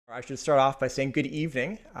I should start off by saying good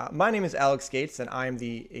evening. My name is Alex Gates, and I'm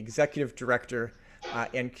the Executive Director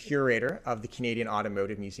and Curator of the Canadian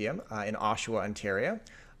Automotive Museum in Oshawa, Ontario.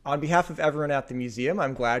 On behalf of everyone at the museum,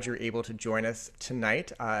 I'm glad you're able to join us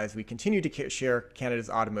tonight as we continue to share Canada's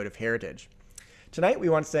automotive heritage. Tonight, we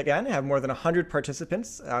once again have more than 100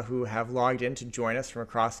 participants who have logged in to join us from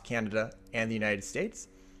across Canada and the United States.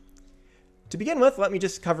 To begin with, let me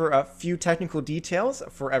just cover a few technical details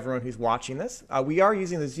for everyone who's watching this. We are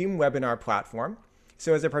using the Zoom webinar platform.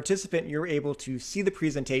 So as a participant, you're able to see the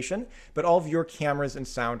presentation, but all of your cameras and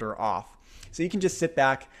sound are off. So you can just sit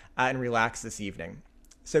back and relax this evening.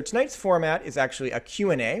 So tonight's format is actually a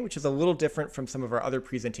Q&A, which is a little different from some of our other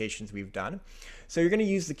presentations we've done. So you're going to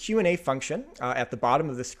use the Q&A function at the bottom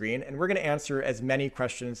of the screen, and we're going to answer as many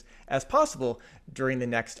questions as possible during the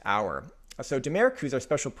next hour. So Dumaresq, who's our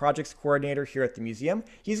special projects coordinator here at the museum,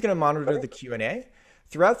 he's going to monitor the Q&A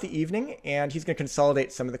throughout the evening, and he's going to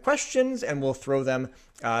consolidate some of the questions, and we'll throw them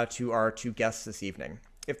to our two guests this evening.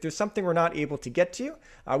 If there's something we're not able to get to,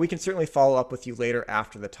 we can certainly follow up with you later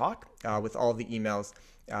after the talk with all the emails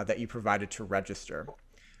that you provided to register.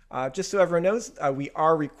 Just so everyone knows, we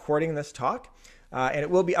are recording this talk, and it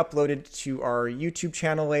will be uploaded to our YouTube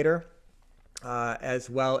channel later, as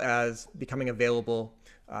well as becoming available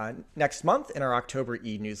next month in our October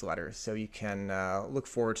e-newsletter. So you can look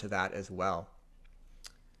forward to that as well.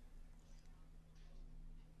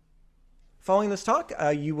 Following this talk,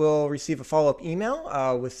 you will receive a follow-up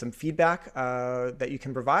email with some feedback that you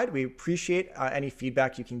can provide. We appreciate any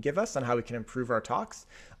feedback you can give us on how we can improve our talks.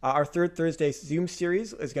 Our third Thursday Zoom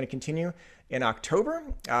series is going to continue in October.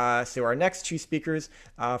 So our next two speakers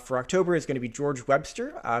for October is going to be George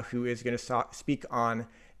Webster, who is going to speak on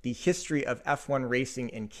the history of F1 racing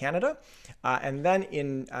in Canada. And then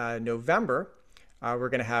in November, we're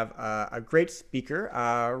going to have a great speaker,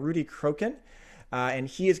 Rudy Kroken, and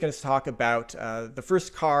he is going to talk about the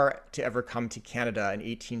first car to ever come to Canada in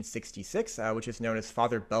 1866, which is known as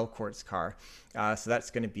Father Belcourt's car. So that's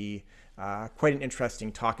going to be quite an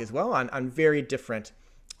interesting talk as well on very different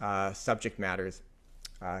subject matters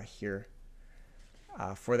here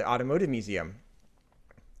for the Automotive Museum.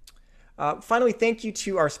 Finally, thank you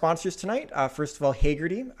to our sponsors tonight. First of all,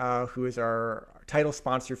 Hagerty, who is our title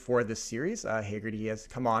sponsor for this series. Hagerty has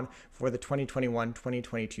come on for the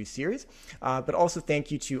 2021-2022 series. But also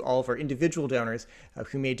thank you to all of our individual donors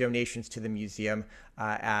who made donations to the museum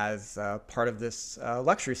as part of this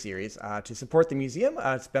lecture series to support the museum.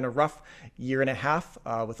 It's been a rough year and a half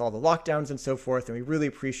with all the lockdowns and so forth, and we really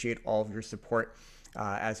appreciate all of your support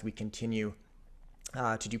as we continue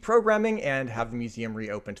to do programming and have the museum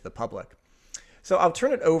reopen to the public. So I'll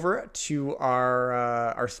turn it over to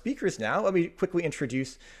our speakers now. Let me quickly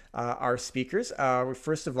introduce our speakers.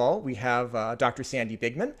 First of all, we have Dr. Sandy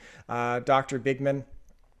Bigman. Dr. Bigman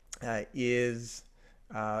is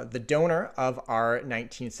the donor of our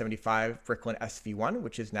 1975 Bricklin SV-1,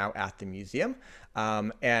 which is now at the museum.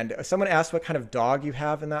 And someone asked what kind of dog you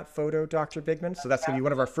have in that photo, Dr. Bigman. So that's going to be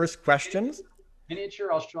one of our first questions.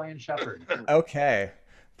 Miniature Australian Shepherd. Okay,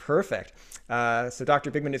 perfect. So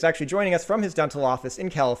Dr. Bigman is actually joining us from his dental office in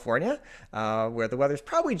California, where the weather's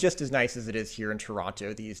probably just as nice as it is here in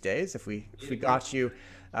Toronto these days. If we got you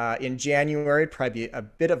in January, it'd probably be a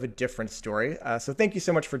bit of a different story. So thank you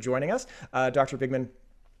so much for joining us. Dr. Bigman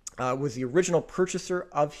was the original purchaser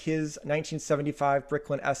of his 1975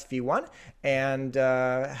 Bricklin SV-1 and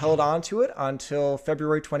held on to it until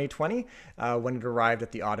February 2020 when it arrived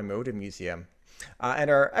at the Automotive Museum. And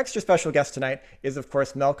our extra special guest tonight is, of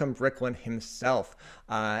course, Malcolm Bricklin himself.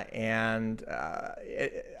 I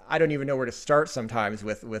don't even know where to start sometimes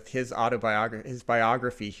with his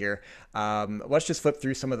biography here. Let's just flip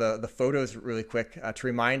through some of the photos really quick to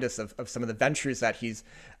remind us of some of the ventures that he's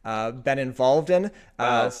been involved in.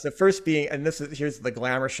 So first being, and here's the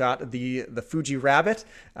glamour shot, the Fuji Rabbit.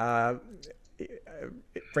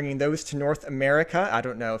 Bringing those to North America. I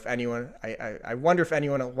don't know if anyone, I wonder if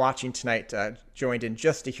anyone watching tonight joined in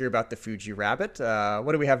just to hear about the Fuji Rabbit.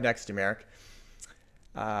 What do we have next, Dumaresq?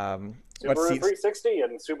 Subaru 360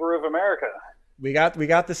 and Subaru of America. We got the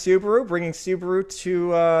Subaru, bringing Subaru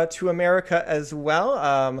to America as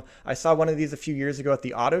well. I saw one of these a few years ago at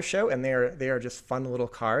the auto show, and they are just fun little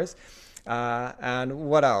cars. And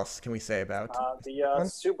what else can we say about the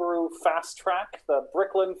Subaru Fast Track, the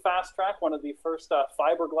Bricklin Fast Track, one of the first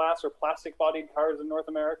fiberglass or plastic-bodied cars in North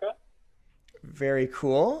America? Very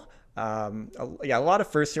cool. Yeah, a lot of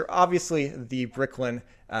firsts here. Obviously, the Bricklin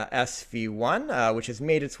SV-1, which has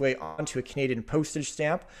made its way onto a Canadian postage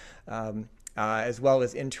stamp, as well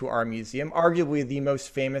as into our museum. Arguably the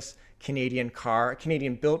most famous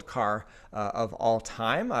Canadian-built car of all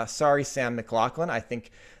time. Sorry, Sam McLaughlin. I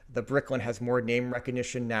think the Bricklin has more name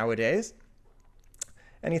recognition nowadays.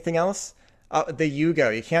 Anything else? The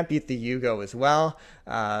Yugo, you can't beat the Yugo as well.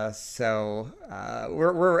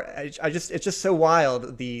 It's just so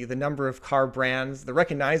wild, the number of car brands, the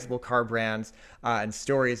recognizable car brands and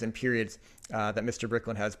stories and periods that Mr.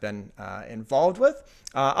 Bricklin has been involved with,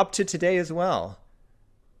 up to today as well.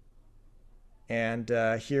 And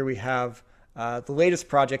here we have the latest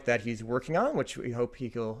project that he's working on, which we hope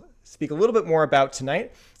he will speak a little bit more about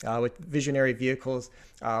tonight, with Visionary Vehicles,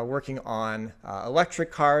 working on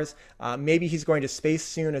electric cars. Maybe he's going to space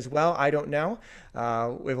soon as well. I don't know.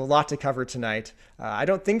 We have a lot to cover tonight. I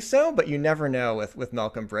don't think so, but you never know with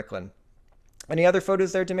Malcolm Bricklin. Any other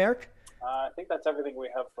photos there, Dumaresq? I think that's everything we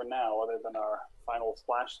have for now, other than our final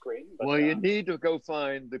splash screen. But, well, you need to go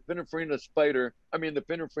find the Pininfarina Spider. I mean, the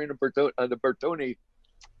Pininfarina the Bertoni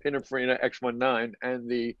Pininfarina X19 and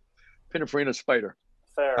the Pininfarina Spider.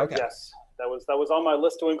 Fair. Okay. Yes, that was on my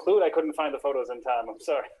list to include. I couldn't find the photos in time. I'm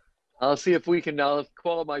sorry. I'll see if we can. I'll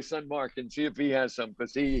call my son Mark and see if he has some,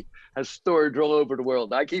 because he has storage all over the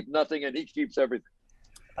world. I keep nothing, and he keeps everything.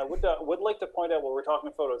 I would like to point out, while we're talking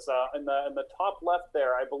photos, in the top left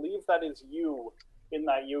there, I believe that is you in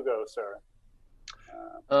that Yugo, sir.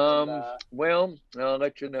 Well, I'll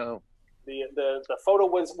let you know. The photo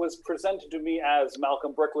was presented to me as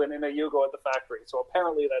Malcolm Bricklin in a Yugo at the factory, so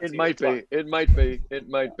apparently that's it might be. It might be. It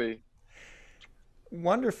might be.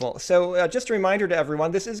 Wonderful. So just a reminder to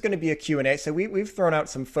everyone, this is going to be a Q&A. So we've thrown out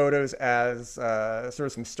some photos as sort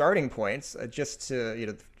of some starting points, just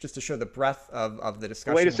to show the breadth of the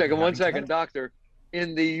discussion. Wait a second, one second, Doctor.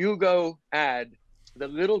 In the Yugo ad, the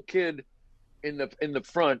little kid in the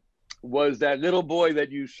front was that little boy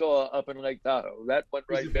that you saw up in Lake Tahoe. That one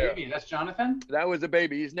right there. Baby. That's Jonathan? That was a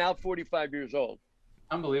baby. He's now 45 years old.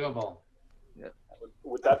 Unbelievable. Yeah.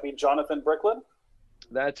 Would that be Jonathan Bricklin?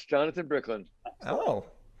 That's Jonathan Bricklin. Oh.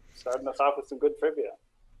 Starting us off with some good trivia.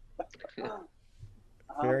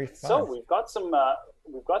 Very fun. So we've got some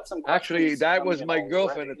Actually, that was my already.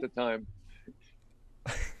 girlfriend at the time.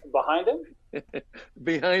 Behind him?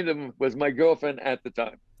 Behind him was my girlfriend at the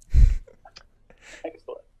time.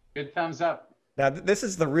 Excellent. Good thumbs up. Now, this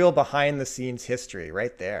is the real behind-the-scenes history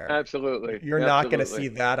right there. Absolutely. You're not going to see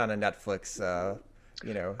that on a Netflix, I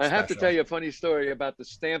have to tell you a funny story about the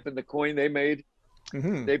stamp and the coin they made.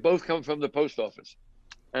 Mm-hmm. They both come from the post office.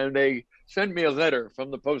 And they sent me a letter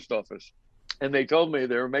from the post office. And they told me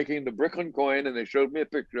they were making the Bricklin coin, and they showed me a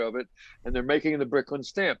picture of it, and they're making the Bricklin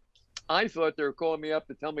stamp. I thought they were calling me up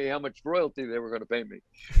to tell me how much royalty they were going to pay me.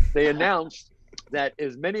 They announced that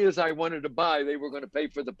as many as I wanted to buy, they were going to pay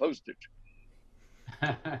for the postage.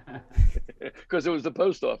 Because it was the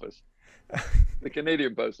post office, the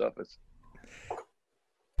Canadian post office.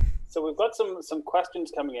 So we've got some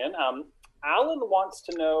questions coming in. Alan wants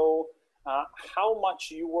to know how much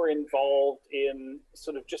you were involved in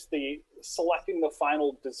sort of just the selecting the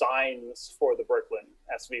final designs for the Bricklin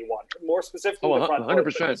SV-1, more specifically the front, 100%.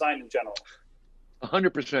 but design in general.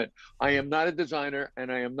 100%. I am not a designer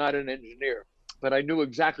and I am not an engineer, but I knew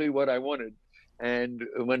exactly what I wanted. And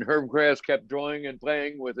when Herb Grass kept drawing and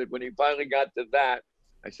playing with it, when he finally got to that,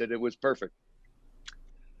 I said it was perfect.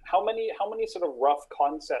 How many sort of rough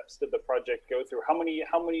concepts did the project go through? How many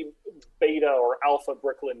beta or alpha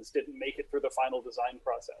Bricklins didn't make it through the final design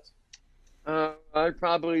process? I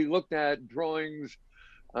probably looked at drawings.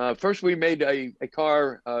 First, we made a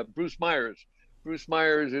car, Bruce Myers. Bruce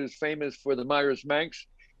Myers is famous for the Myers Manx.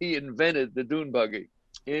 He invented the dune buggy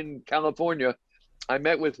in California. I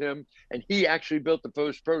met with him, and he actually built the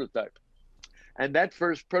first prototype. And that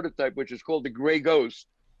first prototype, which is called the Gray Ghost,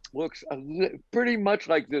 looks pretty much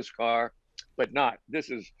like this car, but not. This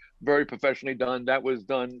is very professionally done. That was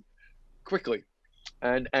done quickly.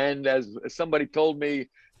 And as somebody told me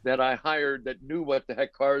that I hired that knew what the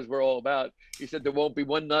heck cars were all about, he said there won't be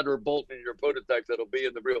one nut or bolt in your prototype that'll be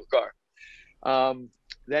in the real car.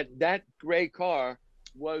 That gray car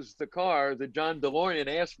was the car that John DeLorean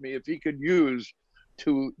asked me if he could use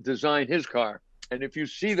to design his car. And if you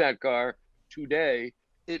see that car today,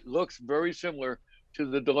 it looks very similar to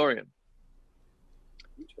the DeLorean.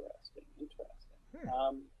 Interesting.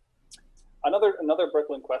 Another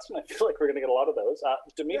Bricklin question. I feel like we're going to get a lot of those.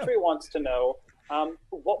 Dimitri wants to know,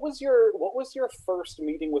 what was your first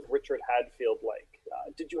meeting with Richard Hadfield like?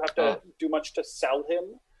 Did you have to do much to sell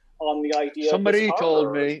him on the idea? Somebody of this car,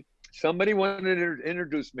 told me, somebody wanted to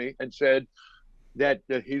introduce me and said that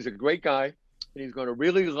he's a great guy and he's going to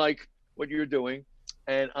really like what you're doing,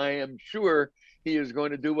 and I am sure he is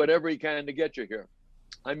going to do whatever he can to get you here.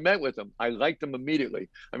 I met with him. I liked him immediately.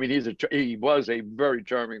 I mean, he was a very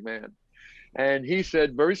charming man. And he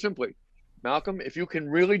said very simply, Malcolm, if you can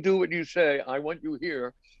really do what you say, I want you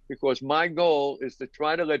here because my goal is to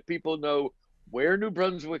try to let people know where New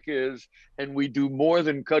Brunswick is, and we do more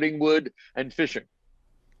than cutting wood and fishing.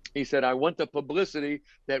 He said, I want the publicity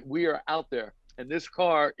that we are out there. And this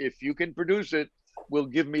car, if you can produce it, will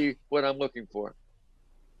give me what I'm looking for.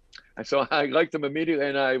 And so I liked him immediately,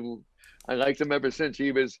 and I liked him ever since.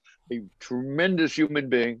 He was a tremendous human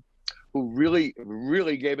being who really,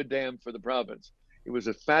 really gave a damn for the province. He was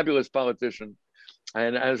a fabulous politician.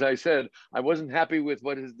 And as I said, I wasn't happy with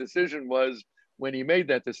what his decision was when he made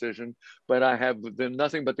that decision, but I have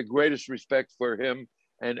nothing but the greatest respect for him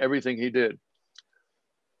and everything he did.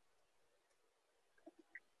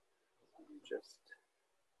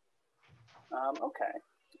 Okay,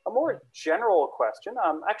 a more general question.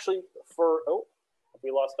 Actually,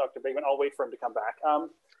 we lost Dr. Bigman. I'll wait for him to come back.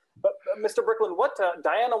 But Mr. Bricklin,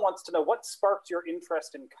 Diana wants to know, what sparked your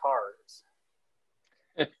interest in cars?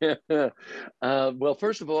 Well,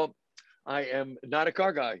 first of all, I am not a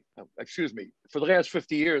car guy. Excuse me. For the last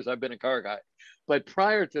 50 years, I've been a car guy. But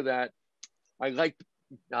prior to that, I liked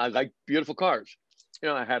beautiful cars. You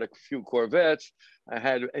know, I had a few Corvettes. I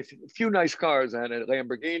had a few nice cars. I had a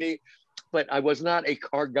Lamborghini, but I was not a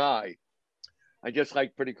car guy. I just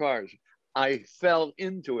liked pretty cars. I fell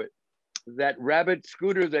into it. That Rabbit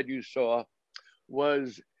scooter that you saw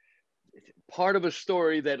was part of a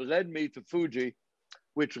story that led me to Fuji,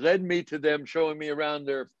 which led me to them showing me around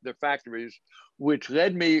their factories, which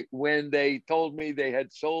led me when they told me they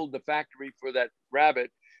had sold the factory for that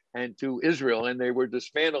Rabbit and to Israel, and they were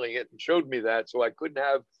dismantling it, and showed me that, so I couldn't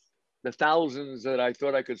have the thousands that I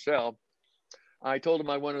thought I could sell. I told them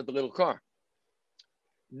I wanted the little car.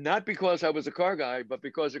 Not because I was a car guy, but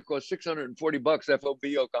because it cost $640 FOB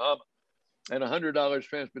Yokohama and $100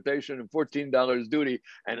 transportation and $14 duty.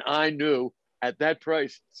 And I knew at that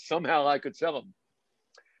price, somehow I could sell them.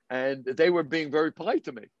 And they were being very polite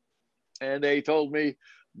to me. And they told me,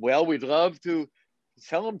 well, we'd love to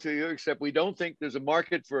sell them to you, except we don't think there's a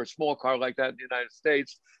market for a small car like that in the United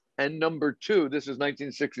States. And number two, this is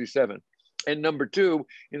 1967. And number two,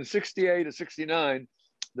 in 68 to 69,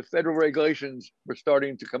 the federal regulations were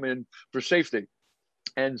starting to come in for safety.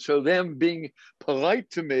 And so them being polite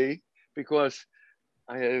to me, because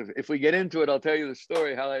if we get into it, I'll tell you the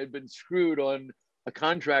story, how I had been screwed on a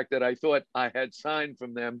contract that I thought I had signed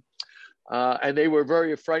from them. And they were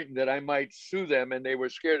very frightened that I might sue them, and they were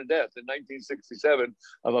scared to death in 1967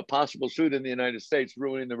 of a possible suit in the United States,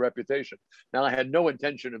 ruining their reputation. Now, I had no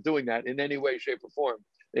intention of doing that in any way, shape, or form.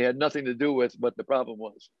 They had nothing to do with what the problem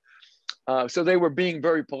was. So they were being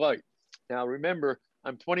very polite. Now, remember,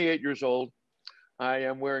 I'm 28 years old. I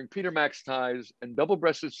am wearing Peter Max ties and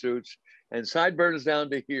double-breasted suits and sideburns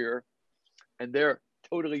down to here, and they're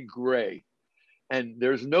totally gray. And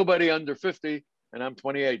there's nobody under 50, and I'm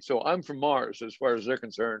 28. So I'm from Mars as far as they're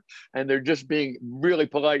concerned. And they're just being really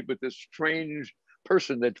polite with this strange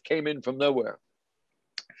person that came in from nowhere.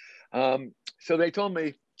 So they told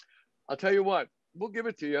me, I'll tell you what, we'll give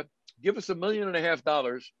it to you. Give us $1.5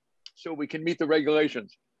 million so we can meet the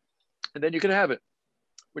regulations. And then you can have it,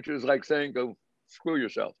 which is like saying, go screw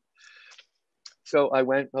yourself. So I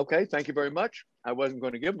went, okay, thank you very much. I wasn't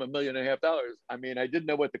going to give them $1.5 million. I mean, I didn't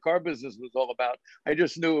know what the car business was all about. I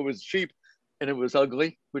just knew it was cheap and it was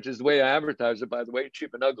ugly, which is the way I advertise it, by the way,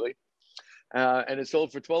 cheap and ugly. And it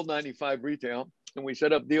sold for $12.95 retail, and we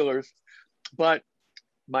set up dealers. But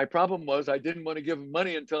my problem was I didn't want to give them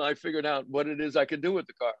money until I figured out what it is I could do with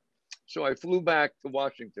the car. So I flew back to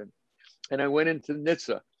Washington, and I went into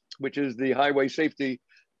NHTSA, which is the highway safety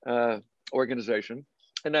organization,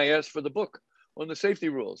 and I asked for the book on the safety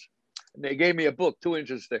rules. And they gave me a book, 2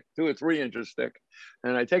 inches thick, 2 or 3 inches thick.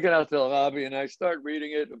 And I take it out to the lobby and I start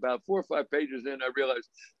reading it. About 4 or 5 pages in, I realized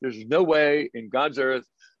there's no way in God's earth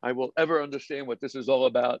I will ever understand what this is all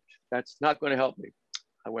about. That's not going to help me.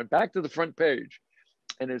 I went back to the front page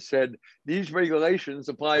and it said, these regulations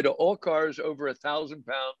apply to all cars over 1,000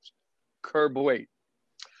 pounds curb weight.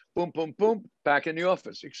 Boom, boom, boom, back in the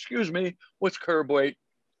office. Excuse me, what's curb weight?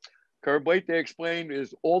 Curb weight, they explained,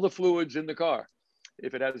 is all the fluids in the car.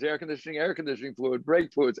 If it has air conditioning fluid,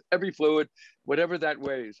 brake fluids, every fluid, whatever that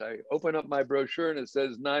weighs. I open up my brochure and it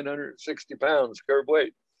says 960 pounds curb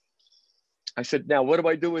weight. I said, now what do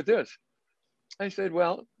I do with this? I said,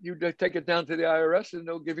 well, you take it down to the IRS and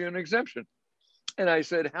they'll give you an exemption. And I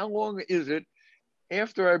said, how long is it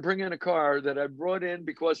after I bring in a car that I brought in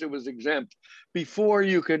because it was exempt before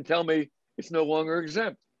you can tell me it's no longer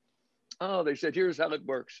exempt? Oh, they said, here's how it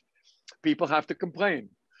works. People have to complain.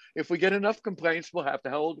 If we get enough complaints, we'll have to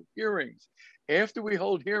hold hearings. After we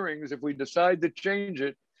hold hearings, if we decide to change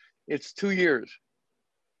it, it's 2 years.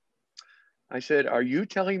 I said, are you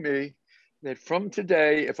telling me that from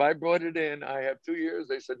today, if I brought it in, I have 2 years.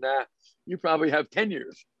 They said, nah, you probably have 10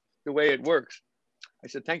 years, the way it works. I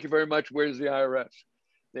said, thank you very much. Where's the IRS?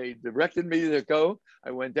 They directed me to go.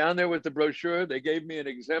 I went down there with the brochure. They gave me an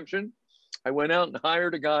exemption. I went out and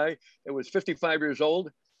hired a guy that was 55 years old,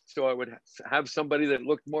 so I would have somebody that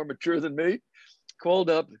looked more mature than me. Called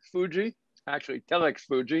up Fuji, actually Telex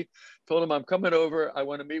Fuji, told him I'm coming over. I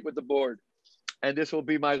want to meet with the board. And this will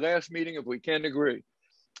be my last meeting if we can't agree.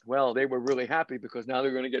 Well, they were really happy because now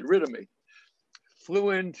they're going to get rid of me.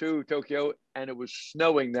 Flew into Tokyo and it was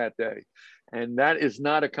snowing that day. And that is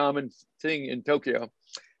not a common thing in Tokyo.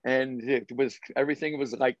 And everything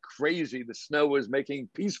was like crazy. The snow was making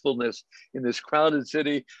peacefulness in this crowded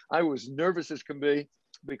city. I was nervous as can be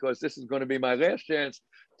because this is going to be my last chance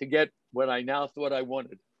to get what I now thought I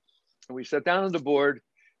wanted. And we sat down on the board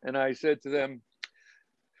and I said to them,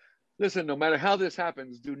 listen, no matter how this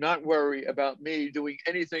happens, do not worry about me doing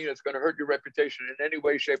anything that's going to hurt your reputation in any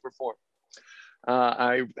way, shape, or form.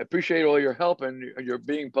 I appreciate all your help and you're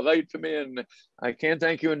being polite to me, and I can't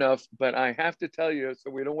thank you enough, but I have to tell you, so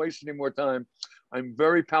we don't waste any more time, I'm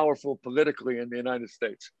very powerful politically in the United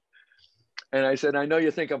States. And I said, I know you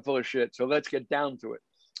think I'm full of shit, so let's get down to it.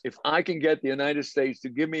 If I can get the United States to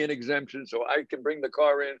give me an exemption so I can bring the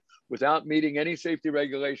car in without meeting any safety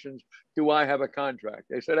regulations, do I have a contract?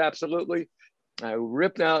 They said, absolutely. I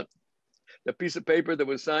ripped out the piece of paper that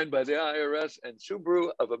was signed by the IRS, and Subaru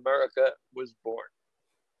of America was born.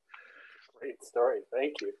 Great story.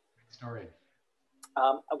 Thank you. Great story.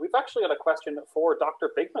 We've actually got a question for Dr.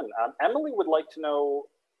 Bigman. Emily would like to know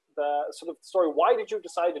the sort of story. Why did you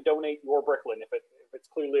decide to donate your Bricklin if it's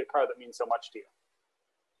clearly a car that means so much to you?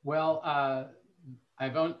 Well, I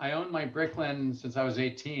owned my Bricklin since I was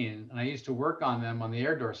 18, and I used to work on them on the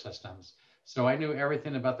air door systems. So I knew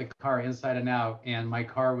everything about the car inside and out, and my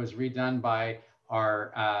car was redone by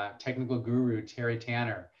our technical guru, Terry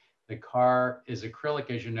Tanner. The car is acrylic,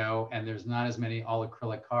 as you know, and there's not as many all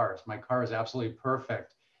acrylic cars. My car is absolutely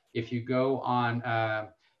perfect. If you go on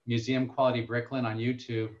Museum Quality Bricklin on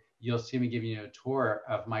YouTube, you'll see me giving you a tour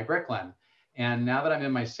of my Bricklin. And now that I'm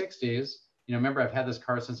in my 60s, you know, remember I've had this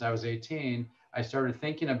car since I was 18, I started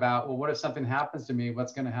thinking about, well, what if something happens to me?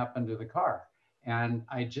 What's going to happen to the car? And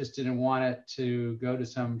I just didn't want it to go to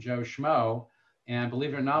some Joe Schmo. And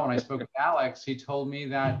believe it or not, when I spoke with Alex, he told me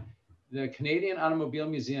that the Canadian Automobile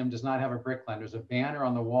Museum does not have a Bricklin. There's a banner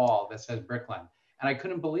on the wall that says Bricklin. And I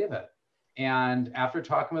couldn't believe it. And after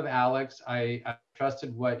talking with Alex, I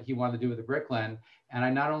trusted what he wanted to do with the Bricklin. And I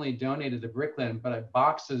not only donated the Bricklin, but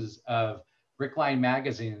boxes of Brickline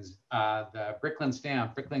magazines, the Bricklin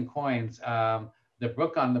stamp, Bricklin coins, the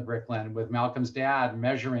book on the Bricklin with Malcolm's dad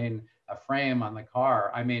measuring a frame on the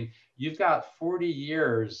car. I mean, you've got 40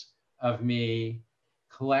 years of me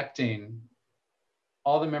collecting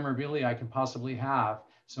all the memorabilia I can possibly have.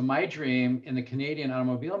 So my dream in the Canadian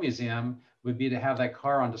Automobile Museum would be to have that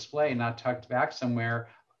car on display, not tucked back somewhere,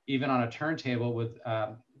 even on a turntable with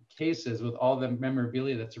cases with all the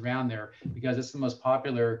memorabilia that's around there, because it's the most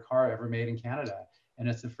popular car ever made in Canada. And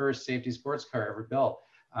it's the first safety sports car ever built.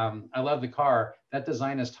 I love the car. That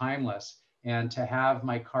design is timeless. And to have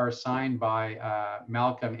my car signed by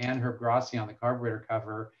Malcolm and Herb Grassi on the carburetor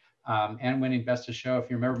cover and winning Best of Show, if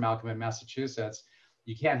you remember Malcolm in Massachusetts,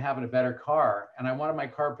 you can't have a better car. And I wanted my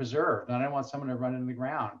car preserved, and I didn't want someone to run into the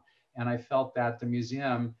ground. And I felt that the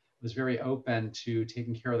museum was very open to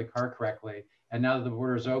taking care of the car correctly. And now that the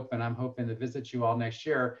border is open, I'm hoping to visit you all next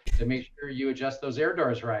year to make sure you adjust those air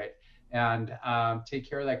doors right and take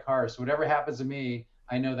care of that car. So whatever happens to me,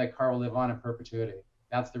 I know that car will live on in perpetuity.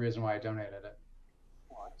 That's the reason why I donated it.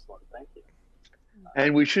 Oh, excellent. Thank you.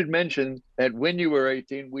 And we should mention that when you were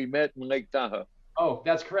 18, we met in Lake Tahoe. Oh,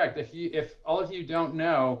 that's correct. If all of you don't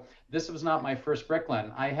know, this was not my first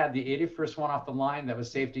Bricklin. I had the 81st one off the line that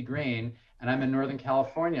was safety green, and I'm in Northern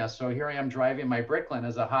California. So here I am driving my Bricklin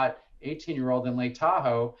as a hot 18-year-old in Lake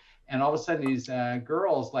Tahoe, and all of a sudden these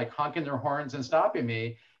girls like honking their horns and stopping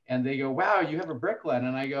me, and they go, wow, you have a Bricklin.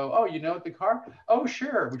 And I go, oh, you know the car? Oh,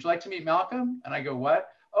 sure. Would you like to meet Malcolm? And I go, what?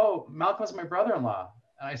 Oh, Malcolm's my brother-in-law.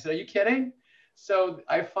 And I said, are you kidding? So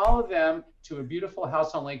I followed them to a beautiful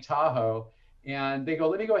house on Lake Tahoe, and they go,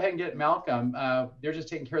 let me go ahead and get Malcolm. They're just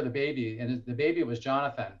taking care of the baby. And the baby was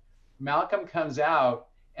Jonathan. Malcolm comes out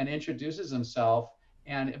and introduces himself,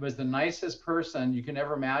 and it was the nicest person you can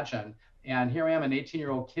ever imagine. And here I am, an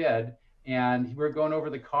 18-year-old kid, and we're going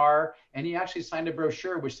over the car, and he actually signed a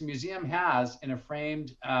brochure, which the museum has in a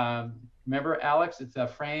framed, remember, Alex? It's a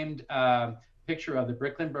framed picture of the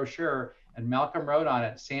Bricklin brochure, and Malcolm wrote on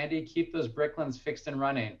it, Sandy, keep those Bricklins fixed and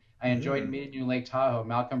running. I enjoyed meeting you in Lake Tahoe,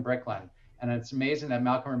 Malcolm Bricklin. And it's amazing that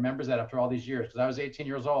Malcolm remembers that after all these years, because I was 18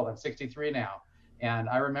 years old. I'm 63 now. And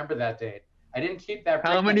I remember that date. I didn't keep that.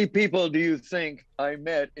 How many people do you think I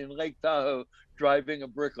met in Lake Tahoe driving a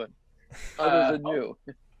Bricklin, other than you?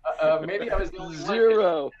 Maybe I was the only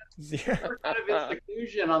Zero. one. Zero. We're kind of in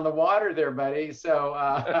seclusion on the water there, buddy. So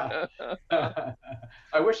I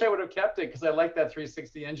wish I would have kept it, because I like that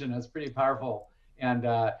 360 engine. It's pretty powerful. And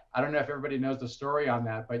I don't know if everybody knows the story on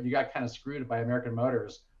that, but you got kind of screwed by American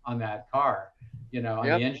Motors on that car, you know, on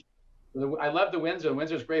the engine. I love the Windsor. The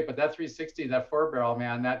Windsor's great, but that 360, that 4-barrel,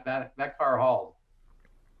 man, that car hauled.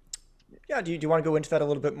 Yeah. Do you want to go into that a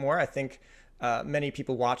little bit more? I think many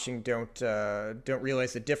people watching don't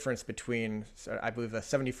realize the difference between, I believe, a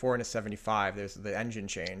 74 and a 75. There's the engine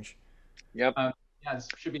change. Yep. Yeah, this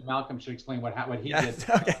should be Malcolm should explain what he did.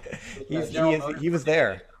 Okay. He was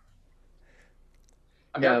there.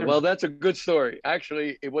 Yeah, well, that's a good story.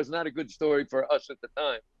 Actually, it was not a good story for us at the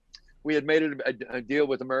time. We had made a deal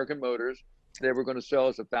with American Motors. They were going to sell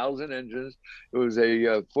us 1,000 engines. It was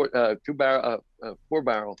a 4-barrel. It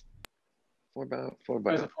was a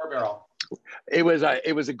 4-barrel. It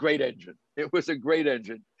was a great engine. It was a great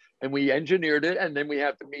engine, and we engineered it. And then we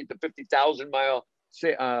have to meet the 50,000-mile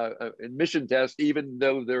emission test, even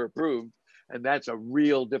though they're approved. And that's a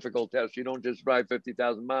real difficult test. You don't just drive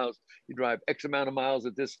 50,000 miles. You drive X amount of miles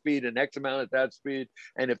at this speed and X amount at that speed.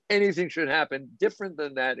 And if anything should happen different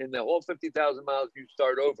than that in the whole 50,000 miles, you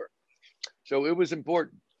start over. So it was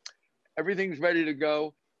important. Everything's ready to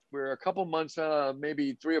go. We're a couple months,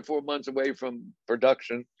 maybe 3 or 4 months away from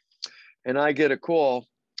production. And I get a call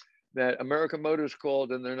that American Motors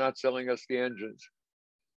called and they're not selling us the engines.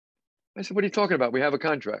 I said, what are you talking about? We have a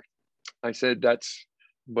contract. I said, that's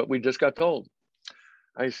what we just got told.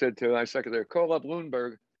 I said to my secretary, call up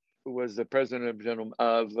Lundberg, who was the president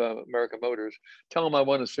of American Motors, tell him I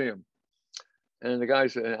want to see him. And the guy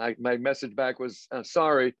said, my message back was,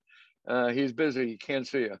 sorry, he's busy, he can't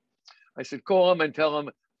see you. I said, call him and tell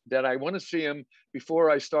him that I want to see him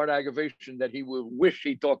before I start aggravation, that he will wish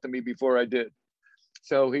he talked to me before I did.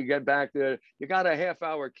 So he got back there, you got a half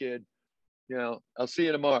hour, kid, you know, I'll see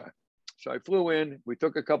you tomorrow. So I flew in, we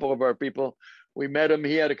took a couple of our people, we met him,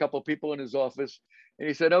 he had a couple of people in his office, and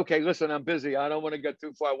he said, okay, listen, I'm busy, I don't want to get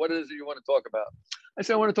too far. What is it you want to talk about? I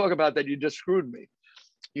said, I want to talk about that you just screwed me.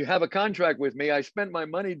 You have a contract with me, I spent my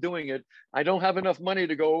money doing it, I don't have enough money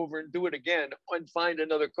to go over and do it again and find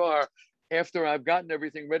another car after I've gotten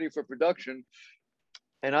everything ready for production,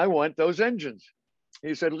 and I want those engines.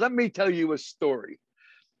 He said, let me tell you a story.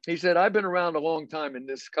 He said, I've been around a long time in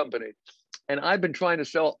this company, and I've been trying to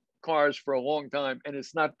sell cars for a long time, and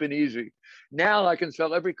it's not been easy. Now I can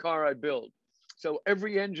sell every car I build. So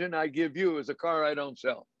every engine I give you is a car I don't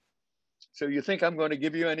sell. So you think I'm going to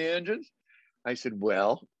give you any engines? I said,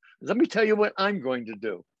 well, let me tell you what I'm going to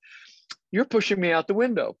do. You're pushing me out the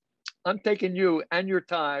window. I'm taking you and your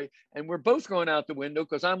tie, and we're both going out the window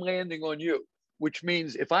because I'm landing on you, which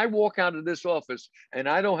means if I walk out of this office and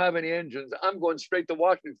I don't have any engines, I'm going straight to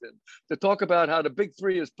Washington to talk about how the big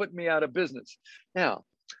three is putting me out of business. Now,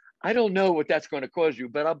 I don't know what that's going to cause you,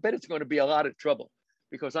 but I'll bet it's going to be a lot of trouble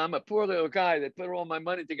because I'm a poor little guy that put all my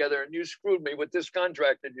money together and you screwed me with this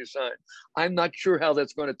contract that you signed. I'm not sure how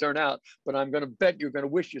that's going to turn out, but I'm going to bet you're going to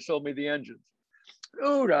wish you sold me the engines.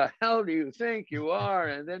 Who the hell do you think you are?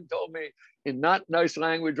 And then told me in not nice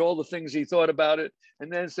language all the things he thought about it,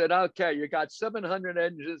 and then said, okay, you got 700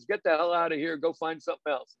 engines, get the hell out of here, go find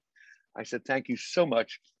something else. I said, thank you so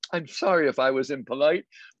much. I'm sorry if I was impolite,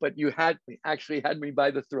 but you actually had me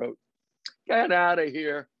by the throat. Get out of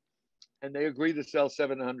here. And they agreed to sell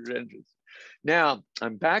 700 engines. Now,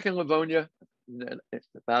 I'm back in Livonia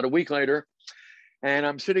about a week later, and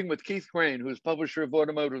I'm sitting with Keith Crane, who's publisher of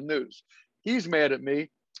Automotive News. He's mad at me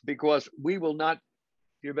because we will not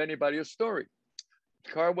give anybody a story.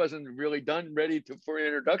 The car wasn't really done, ready for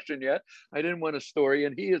introduction yet. I didn't want a story.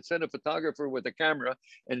 And he had sent a photographer with a camera,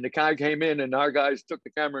 and the guy came in and our guys took the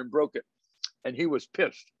camera and broke it. And he was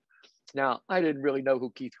pissed. Now, I didn't really know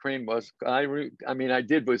who Keith Crane was. I mean, I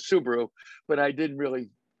did with Subaru, but I didn't really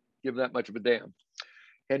give that much of a damn.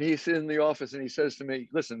 And he's in the office and he says to me,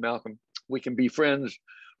 listen, Malcolm, we can be friends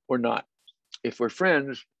or not. If we're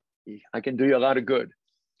friends, I can do you a lot of good.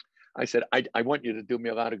 I said, I want you to do me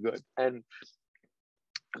a lot of good. And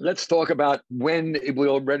let's talk about when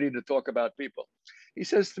we're ready to talk about people. He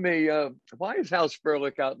says to me, why is Hal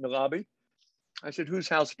Sperlich out in the lobby? I said, who's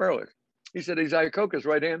Hal Sperlich? He said, he's Iacocca's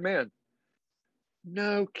right-hand man.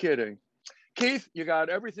 No kidding. Keith, you got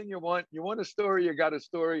everything you want. You want a story, you got a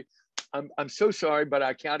story. I'm so sorry, but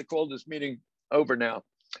I can't call this meeting over now.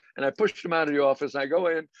 And I pushed him out of the office. I go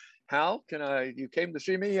in, Hal, you came to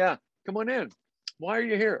see me? Yeah, come on in. Why are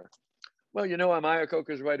you here? Well, you know, I'm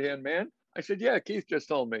Iacocca's right-hand man. I said, yeah, Keith just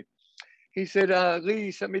told me. He said,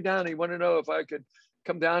 Lee sent me down. He wanted to know if I could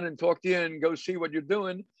come down and talk to you and go see what you're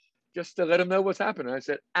doing, just to let him know what's happening. I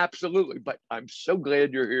said, absolutely, but I'm so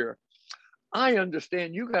glad you're here. I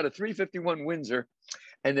understand you got a 351 Windsor,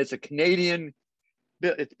 and it's a Canadian,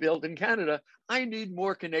 it's built in Canada. I need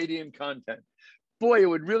more Canadian content. Boy, it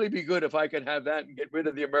would really be good if I could have that and get rid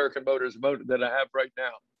of the American Motors motor that I have right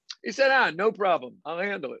now. He said, no problem. I'll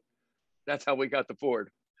handle it. That's how we got the Ford.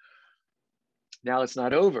 Now it's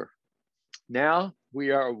not over. Now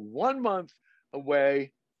we are 1 month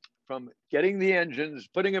away from getting the engines,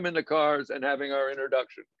 putting them in the cars, and having our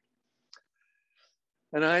introduction.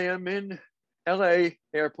 And I am in LA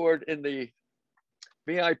airport in the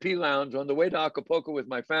VIP lounge on the way to Acapulco with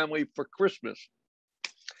my family for Christmas.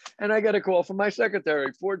 And I get a call from my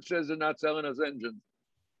secretary. Ford says they're not selling us engines.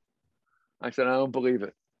 I said, I don't believe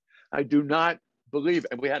it. I do not believe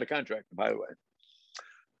it. And we had a contract, by the way.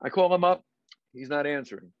 I call him up. He's not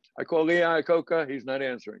answering. I call Lee Iacocca. He's not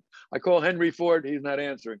answering. I call Henry Ford. He's not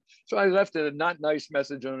answering. So I left a not nice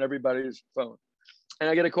message on everybody's phone. And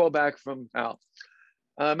I get a call back from Al.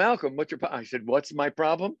 Malcolm, what's your problem? I said, what's my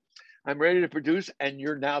problem? I'm ready to produce and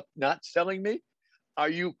you're now not selling me? Are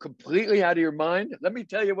you completely out of your mind? Let me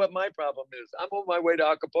tell you what my problem is. I'm on my way to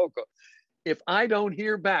Acapulco. If I don't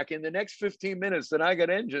hear back in the next 15 minutes that I got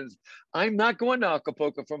engines, I'm not going to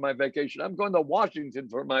Acapulco for my vacation. I'm going to Washington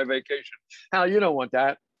for my vacation. Hal, you don't want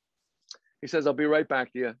that. He says, I'll be right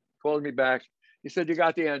back to you. Called me back. He said, you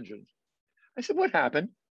got the engines. I said, what happened?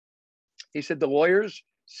 He said, the lawyers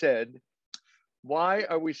said, why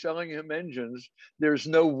are we selling him engines? There's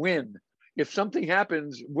no win. If something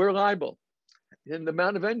happens, we're liable. And the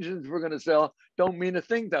amount of engines we're going to sell don't mean a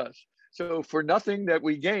thing to us. So for nothing that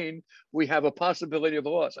we gain, we have a possibility of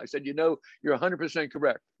loss. I said, you know, you're 100%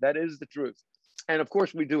 correct. That is the truth. And of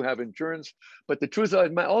course, we do have insurance. But the truth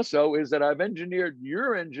also is that I've engineered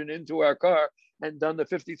your engine into our car and done the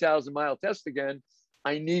 50,000 mile test again.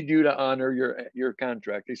 I need you to honor your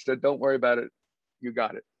contract. He said, don't worry about it. You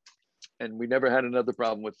got it. And we never had another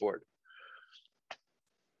problem with Ford.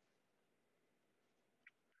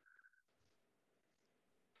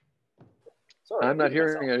 Sorry, I'm not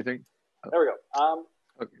hearing anything. There we go.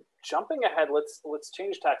 Okay. Jumping ahead, let's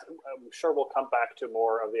change tack. I'm sure we'll come back to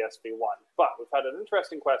more of the SV1, but we've had an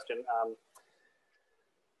interesting question.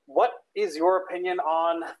 What is your opinion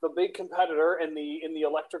on the big competitor in the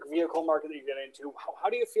electric vehicle market that you get into? How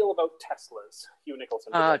do you feel about Teslas, Hugh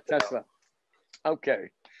Nicholson? Tesla.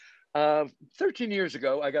 Okay. 13 years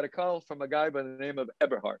ago, I got a call from a guy by the name of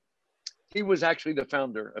Eberhard. He was actually the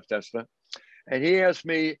founder of Tesla. And he asked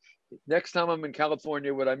me, next time I'm in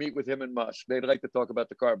California, would I meet with him and Musk? They'd like to talk about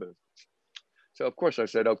the car business. So of course I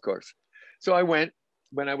said, of course. So I went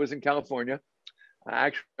when I was in California.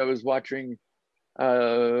 Actually, I was watching,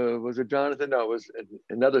 was it Jonathan? No, it was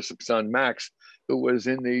another son, Max, who was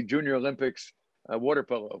in the Junior Olympics water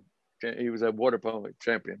polo. He was a water polo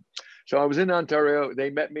champion. So I was in Ontario. They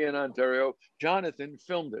met me in Ontario. Jonathan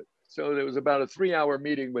filmed it. So there was about a 3-hour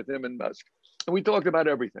meeting with him and Musk. And we talked about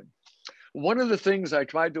everything. One of the things I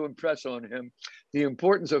tried to impress on him, the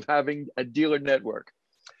importance of having a dealer network,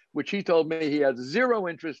 which he told me he has zero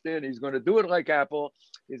interest in. He's going to do it like Apple.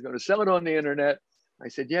 He's going to sell it on the internet. I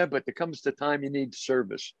said, yeah, but there comes the time you need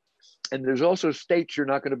service. And there's also states you're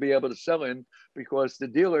not going to be able to sell in because the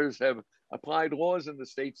dealers have applied laws in the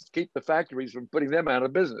states to keep the factories from putting them out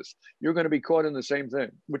of business. You're going to be caught in the same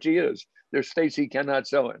thing, which he is. There's states he cannot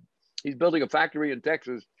sell in. He's building a factory in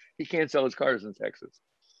Texas. He can't sell his cars in Texas.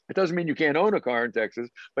 It doesn't mean you can't own a car in Texas,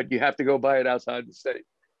 but you have to go buy it outside the state.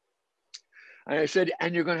 And I said,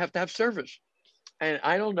 and you're going to have service. And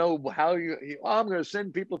I don't know how I'm going to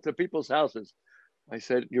send people to people's houses. I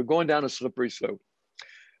said, you're going down a slippery slope.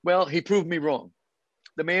 Well, he proved me wrong.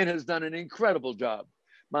 The man has done an incredible job.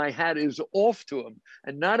 My hat is off to him.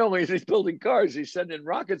 And not only is he building cars, he's sending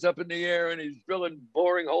rockets up in the air and he's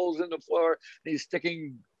boring holes in the floor. And he's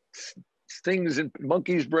sticking things in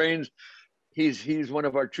monkeys' brains. He's one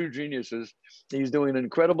of our true geniuses. He's doing an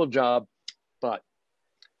incredible job, but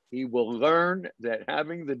he will learn that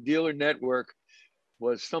having the dealer network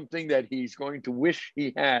was something that he's going to wish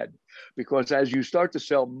he had, because as you start to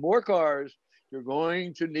sell more cars, you're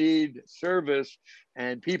going to need service,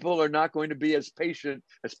 and people are not going to be as patient,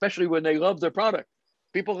 especially when they love their product.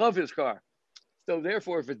 People love his car. So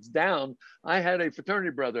therefore, if it's down, I had a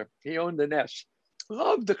fraternity brother. He owned the Ness,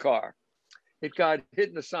 loved the car. It got hit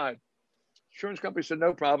in the side. Insurance company said,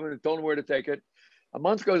 no problem, and told him where to take it. A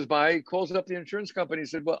month goes by, he calls up the insurance company and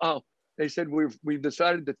said, they said, we've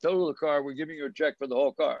decided to total the car. We're giving you a check for the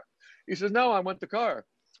whole car. He says, no, I want the car.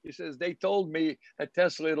 He says, they told me at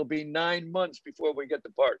Tesla it'll be 9 months before we get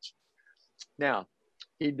the parts. Now,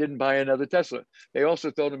 he didn't buy another Tesla. They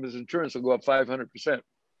also told him his insurance will go up 500%.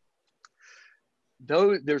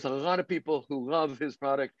 Though there's a lot of people who love his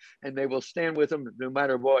product and they will stand with him no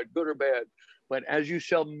matter what, good or bad. But as you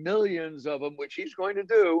sell millions of them, which he's going to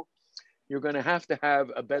do, you're going to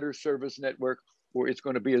have a better service network or it's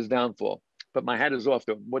going to be his downfall. But my hat is off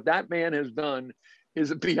to him. What that man has done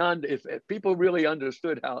is beyond, if people really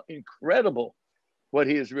understood how incredible what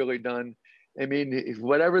he has really done. I mean, if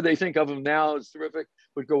whatever they think of him now is terrific,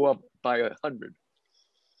 would go up by 100.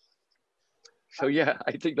 So yeah,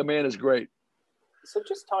 I think the man is great. So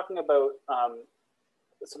just talking about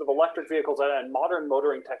sort of electric vehicles and modern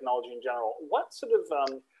motoring technology in general, what sort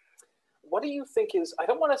of, what do you think is, I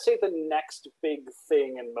don't want to say the next big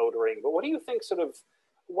thing in motoring, but what do you think sort of,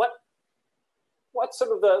 what's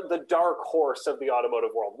sort of the dark horse of the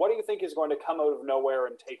automotive world? What do you think is going to come out of nowhere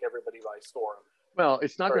and take everybody by storm? Well,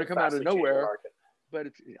 it's not going to come out of nowhere, but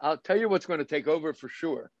I'll tell you what's going to take over for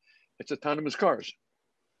sure. It's autonomous cars.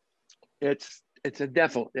 It's a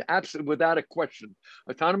definite, absolutely, without a question.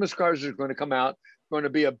 Autonomous cars are going to come out, going to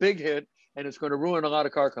be a big hit, and it's going to ruin a lot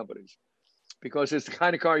of car companies because it's the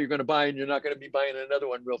kind of car you're going to buy and you're not going to be buying another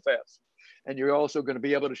one real fast. And you're also going to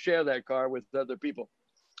be able to share that car with other people.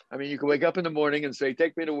 I mean, you can wake up in the morning and say,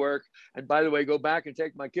 take me to work. And by the way, go back and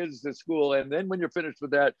take my kids to school. And then when you're finished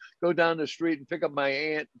with that, go down the street and pick up my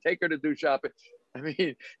aunt, and take her to do shopping. I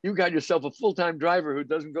mean, you got yourself a full-time driver who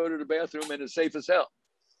doesn't go to the bathroom and is safe as hell.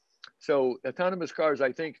 So autonomous cars,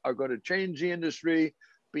 I think, are going to change the industry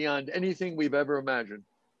beyond anything we've ever imagined.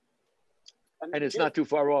 And it's not too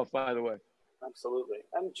far off, by the way. Absolutely.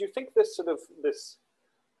 And do you think this sort of, this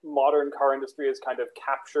modern car industry has kind of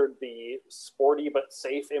captured the sporty but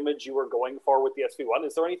safe image you were going for with the SV-1?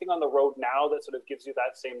 Is there anything on the road now that sort of gives you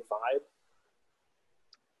that same vibe?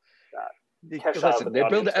 Listen,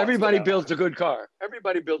 everybody builds a good car.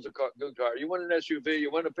 Everybody builds a good car. You want an SUV,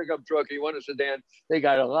 you want a pickup truck, you want a sedan. They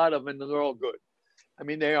got a lot of them and they're all good. I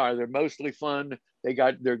mean, they are. They're mostly fun. They've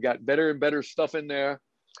got better and better stuff in there.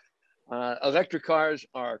 Electric cars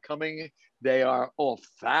are coming. They are all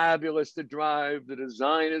fabulous to drive. The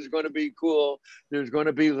design is going to be cool. There's going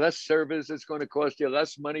to be less service. It's going to cost you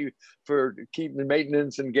less money for keeping the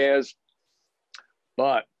maintenance and gas.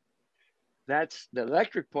 But that's the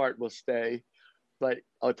electric part will stay, but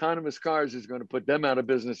autonomous cars is going to put them out of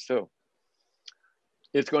business too.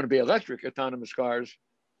 It's going to be electric autonomous cars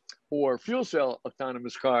or fuel cell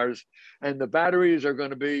autonomous cars, and the batteries are going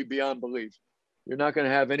to be beyond belief. You're not going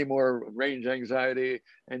to have any more range anxiety,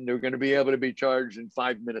 and they're going to be able to be charged in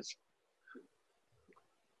 5 minutes.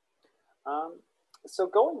 So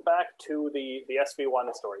going back to the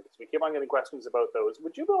SV-1 story, because we keep on getting questions about those,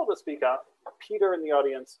 would you be able to speak up? Peter in the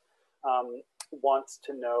audience wants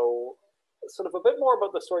to know sort of a bit more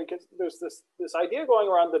about the story, because there's this idea going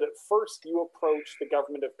around that at first you approached the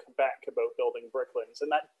government of Quebec about building Bricklins,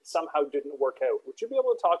 and that somehow didn't work out. Would you be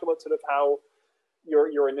able to talk about sort of how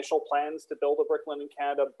your initial plans to build a Bricklin in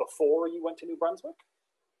Canada before you went to New Brunswick?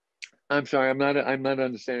 I'm sorry, I'm not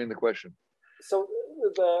understanding the question. So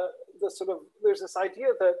the sort of, there's this idea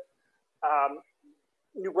that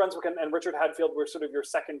New Brunswick and Richard Hadfield were sort of your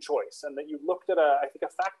second choice, and that you looked at I think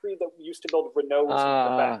a factory that used to build Renaults in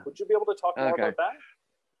Quebec. Would you be able to talk more about that?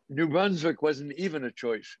 New Brunswick wasn't even a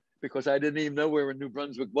choice because I didn't even know where New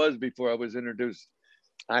Brunswick was before I was introduced.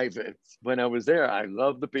 When I was there, I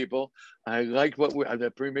loved the people. I liked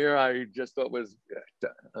the premier. I just thought was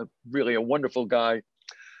really a wonderful guy,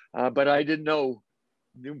 but I didn't know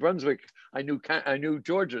New Brunswick. I knew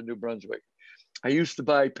Georgia, New Brunswick. I used to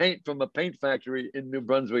buy paint from a paint factory in New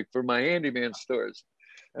Brunswick for my handyman stores.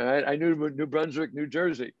 All right? I knew New Brunswick, New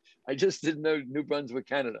Jersey. I just didn't know New Brunswick,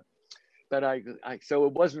 Canada. But so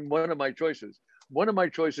it wasn't one of my choices. One of my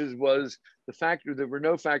choices was the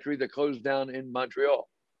Renault factory that closed down in Montreal.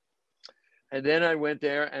 And then I went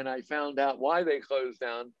there and I found out why they closed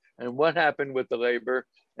down and what happened with the labor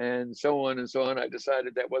and so on and so on. I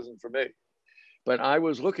decided that wasn't for me. But I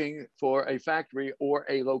was looking for a factory or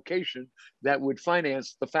a location that would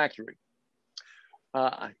finance the factory.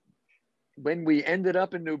 When we ended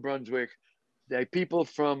up in New Brunswick, the people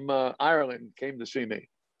from Ireland came to see me,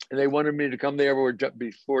 and they wanted me to come there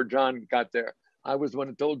before John got there. I was the one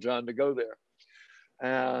who told John to go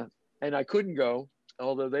there. And I couldn't go,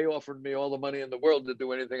 although they offered me all the money in the world to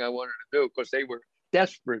do anything I wanted to do, because they were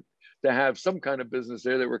desperate to have some kind of business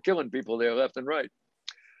there. They were killing people there left and right.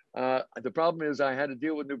 The problem is I had to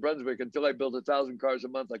deal with New Brunswick until I built 1,000 cars a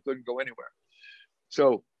month. I couldn't go anywhere.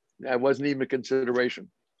 So that wasn't even a consideration.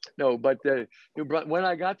 No, but when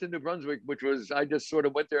I got to New Brunswick, which was, I just sort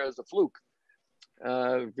of went there as a fluke.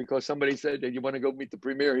 because somebody said that you want to go meet the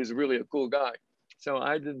premier. He's really a cool guy. So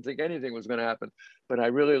I didn't think anything was going to happen, but I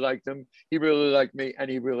really liked him. He really liked me,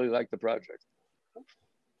 and he really liked the project.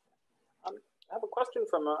 I have a question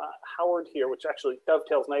from Howard here, which actually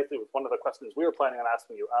dovetails nicely with one of the questions we were planning on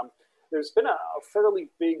asking you. There's been a fairly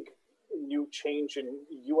big new change in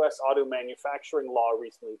U.S. auto manufacturing law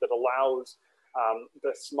recently that allows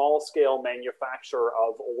the small-scale manufacture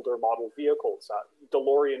of older model vehicles.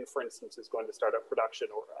 DeLorean, for instance, is going to start up production,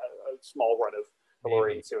 or a small run of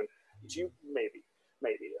DeLorean soon. Do you maybe?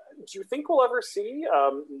 Do you think we'll ever see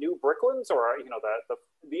new Bricklins, or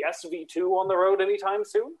the SV-2 on the road anytime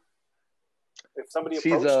soon? If somebody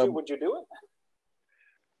approached you, would you do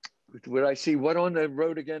it? Would I see what on the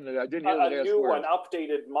road again? I didn't hear the last word. A new one, word.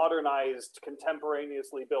 updated, modernized,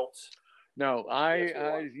 contemporaneously built. No,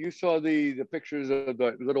 you saw the pictures of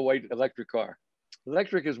the little white electric car.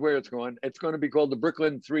 Electric is where it's going. It's going to be called the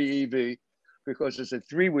Bricklin 3 EV because it's a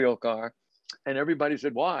three-wheel car. And everybody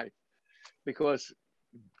said, why? Because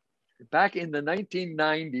back in the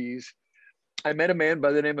 1990s, I met a man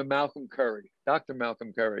by the name of Malcolm Curry, Dr.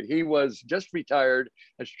 Malcolm Curry. He was just retired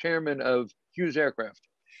as chairman of Hughes Aircraft.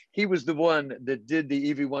 He was the one that did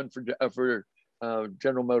the EV1 for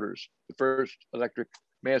General Motors, the first electric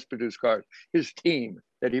mass-produced car. His team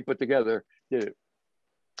that he put together did it.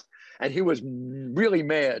 And he was really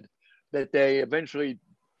mad that they eventually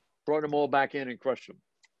brought them all back in and crushed them.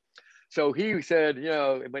 So he said,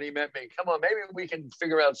 when he met me, come on, maybe we can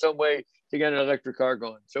figure out some way to get an electric car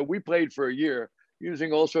going. So we played for a year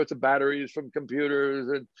using all sorts of batteries from computers.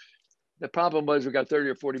 And the problem was we got 30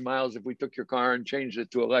 or 40 miles if we took your car and changed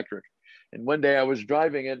it to electric. And one day I was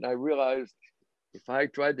driving it and I realized if I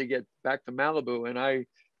tried to get back to Malibu and I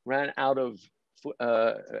ran out of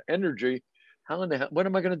energy, what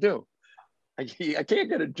am I going to do? I can't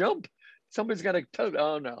get a jump. Somebody's got to tell,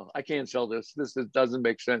 oh no, I can't sell this. This doesn't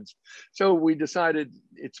make sense. So we decided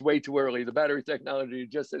it's way too early. The battery technology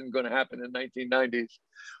just isn't going to happen in the 1990s.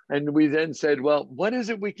 And we then said, well, what is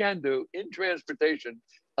it we can do in transportation,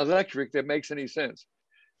 electric, that makes any sense?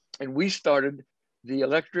 And we started the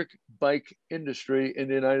electric bike industry in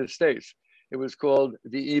the United States. It was called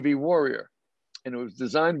the EV Warrior. And it was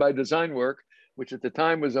designed by Design Work, which at the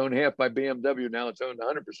time was owned half by BMW. Now it's owned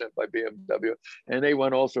 100% by BMW. And they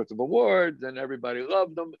won all sorts of awards and everybody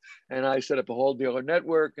loved them. And I set up a whole dealer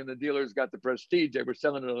network and the dealers got the prestige. They were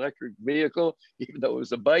selling an electric vehicle, even though it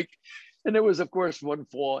was a bike. And there was, of course, one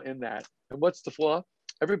flaw in that. And what's the flaw?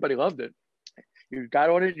 Everybody loved it. You got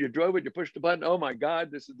on it, you drove it, you pushed the button. Oh my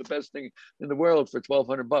God, this is the best thing in the world for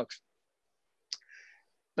 $1,200.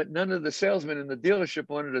 But none of the salesmen in the dealership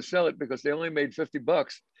wanted to sell it because they only made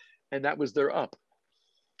 $50. And that was their up.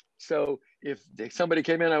 So if somebody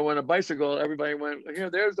came in, I want a bicycle, everybody went, here,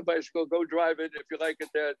 there's the bicycle, go drive it. If you like it,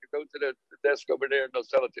 there, go to the desk over there and they'll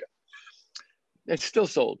sell it to you. It still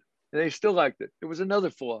sold, and they still liked it. There was another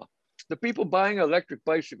flaw. The people buying electric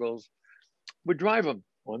bicycles would drive them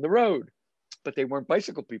on the road, but they weren't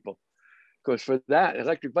bicycle people. Because for that,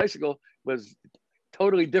 electric bicycle was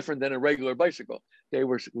totally different than a regular bicycle. They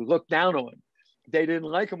were looked down on. They didn't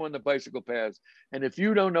like them on the bicycle paths. And if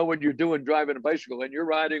you don't know what you're doing driving a bicycle and you're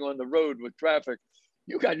riding on the road with traffic,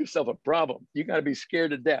 you got yourself a problem. You got to be scared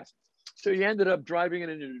to death. So you ended up driving it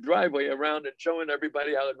in your driveway around and showing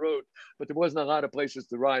everybody how it rode, but there wasn't a lot of places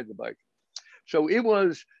to ride the bike. So it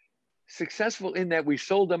was successful in that we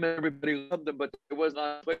sold them and everybody loved them, but there wasn't a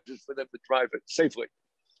lot of places for them to drive it safely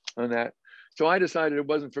on that. So I decided it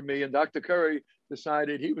wasn't for me. And Dr. Curry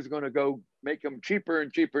decided he was going to go make them cheaper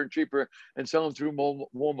and cheaper and cheaper and sell them through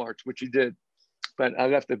Walmart, which he did. But I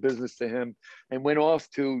left the business to him and went off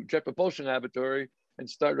to Jet Propulsion Laboratory and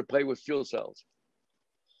started to play with fuel cells.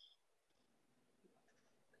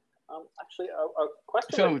 Actually, a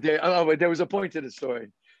question. So there was a point to the story.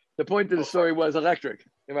 The point to the story was electric,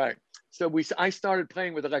 right? So I started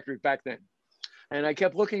playing with electric back then. And I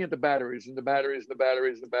kept looking at the batteries and the batteries, and the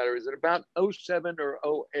batteries, and the batteries. And about 07 or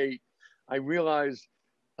 08, I realized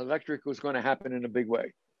electric was going to happen in a big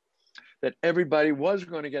way. That everybody was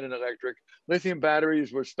going to get an electric. Lithium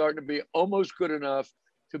batteries were starting to be almost good enough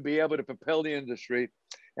to be able to propel the industry.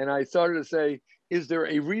 And I started to say, is there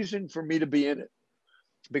a reason for me to be in it?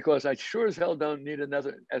 Because I sure as hell don't need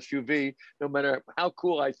another SUV, no matter how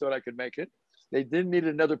cool I thought I could make it. They didn't need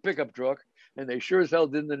another pickup truck. And they sure as hell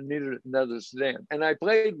didn't need another sedan. And I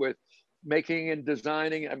played with making and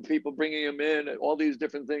designing and people bringing them in and all these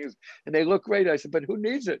different things. And they look great. I said, but who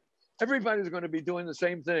needs it? Everybody's going to be doing the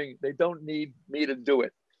same thing. They don't need me to do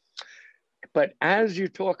it. But as you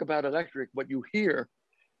talk about electric, what you hear,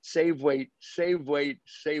 save weight, save weight,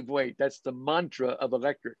 save weight. That's the mantra of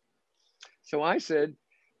electric. So I said,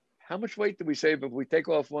 how much weight do we save if we take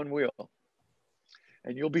off one wheel?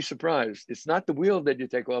 And you'll be surprised. It's not the wheel that you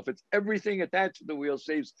take off. It's everything attached to the wheel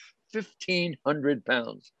saves 1,500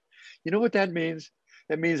 pounds. You know what that means?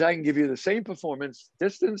 That means I can give you the same performance,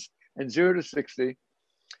 distance, and 0 to 60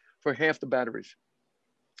 for half the batteries.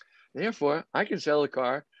 Therefore, I can sell a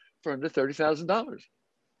car for under $30,000.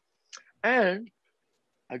 And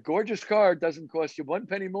a gorgeous car doesn't cost you 1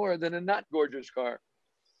 penny more than a not gorgeous car.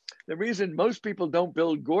 The reason most people don't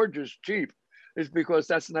build gorgeous cheap is because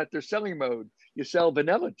that's not their selling mode. You sell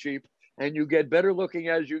vanilla cheap and you get better looking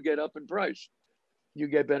as you get up in price. You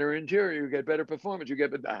get better interior, you get better performance, you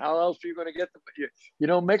get, how else are you going to get them? You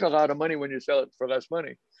don't make a lot of money when you sell it for less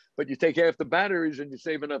money, but you take half the batteries and you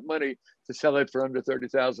save enough money to sell it for under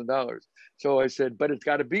 $30,000. So I said, but it's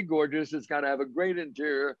got to be gorgeous. It's got to have a great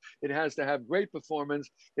interior. It has to have great performance.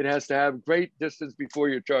 It has to have great distance before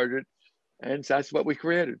you charge it. And that's what we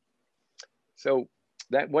created. So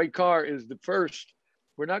that white car is the first.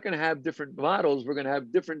 We're not going to have different models. We're going to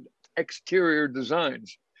have different exterior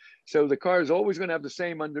designs. So the car is always going to have the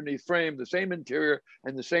same underneath frame, the same interior,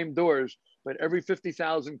 and the same doors. But every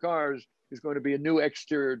 50,000 cars is going to be a new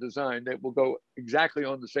exterior design that will go exactly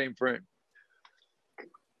on the same frame.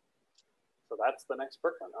 So that's the next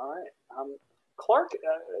Bricklin. All right. Clark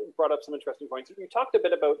brought up some interesting points. You talked a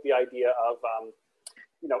bit about the idea of,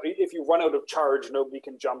 you know, if you run out of charge, nobody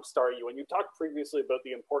can jumpstart you. And you talked previously about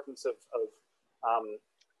the importance of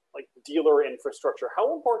like dealer infrastructure.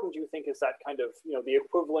 How important do you think is that kind of, you know, the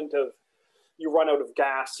equivalent of you run out of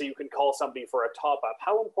gas so you can call somebody for a top up?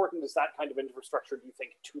 How important is that kind of infrastructure, do you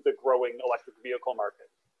think, to the growing electric vehicle market?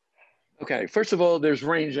 Okay, first of all, there's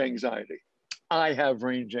range anxiety. I have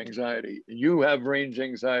range anxiety. You have range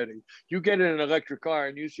anxiety. You get in an electric car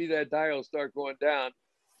and you see that dial start going down,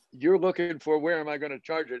 you're looking for where am I going to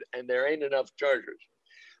charge it? And there ain't enough chargers.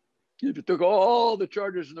 If you took all the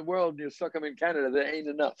chargers in the world and you stuck them in Canada, there ain't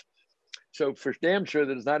enough. So for damn sure,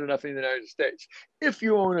 there's not enough in the United States. If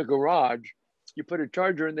you own a garage, you put a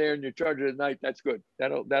charger in there and you charge it at night, that's good.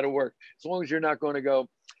 That'll work. As long as you're not going to go,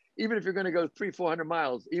 even if you're going to go 300-400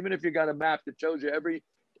 miles, even if you got a map that shows you every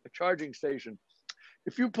charging station,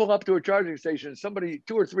 if you pull up to a charging station, somebody,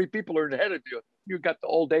 2 or 3 people are ahead of you, you've got the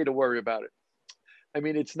whole day to worry about it. I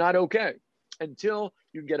mean, it's not okay until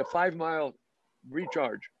you get a 5-mile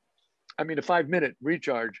recharge. I mean, a 5-minute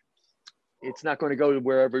recharge. It's not going to go to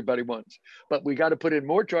where everybody wants. But we got to put in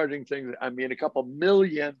more charging things. I mean, a couple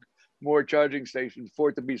million more charging stations for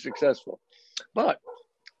it to be successful. But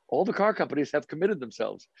all the car companies have committed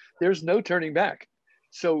themselves. There's no turning back.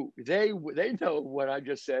 So they know what I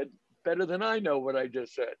just said better than I know what I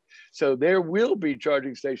just said. So there will be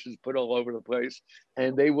charging stations put all over the place,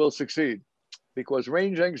 and they will succeed, because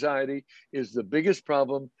range anxiety is the biggest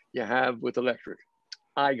problem you have with electric.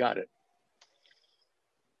 I got it.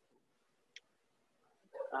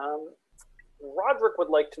 Roderick would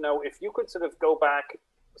like to know if you could sort of go back,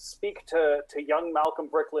 speak to young Malcolm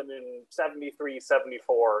Bricklin in 73,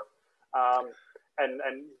 74,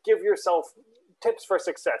 and give yourself tips for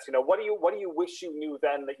success. You know, what do you wish you knew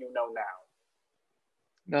then that you know now?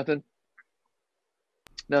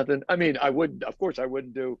 Nothing. I mean, of course I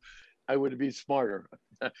would be smarter.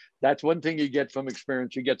 That's one thing you get from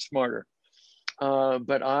experience, you get smarter.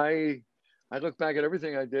 But I look back at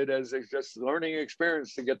everything I did as just learning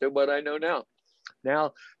experience to get to what I know now.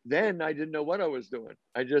 Then I didn't know what I was doing.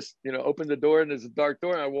 I just, opened the door and there's a dark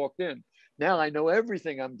door and I walked in. Now I know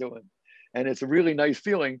everything I'm doing. And it's a really nice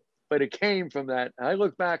feeling, but it came from that. I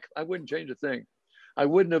look back, I wouldn't change a thing. I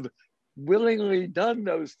wouldn't have willingly done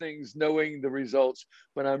those things knowing the results,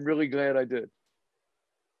 but I'm really glad I did.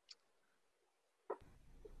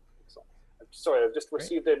 Sorry, I've just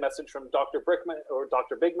received a message from Dr.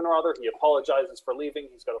 Bigman rather. He apologizes for leaving.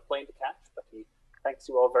 He's got a plane to catch, but he thanks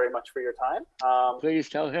you all very much for your time. Please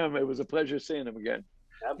tell him it was a pleasure seeing him again.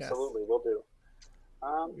 Absolutely, yes. We'll do.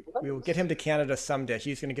 We will get him to Canada someday.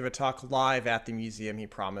 He's going to give a talk live at the museum. He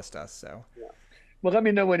promised us. So, yeah. Well, let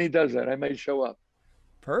me know when he does that. I may show up.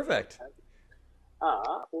 Perfect.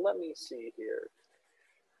 Let me see here.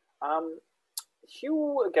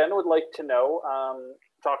 Hugh again would like to know,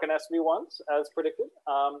 talking SV1s as predicted.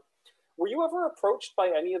 Were you ever approached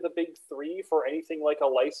by any of the big three for anything like a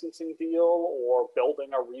licensing deal or building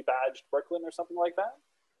a rebadged Bricklin or something like that?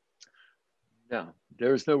 No,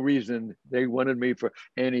 there's no reason they wanted me for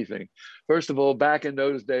anything. First of all, back in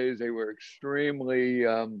those days, they were extremely,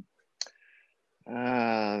 I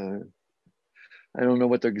don't know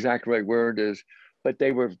what the exact right word is, but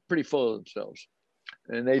they were pretty full of themselves.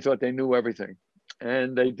 And they thought they knew everything.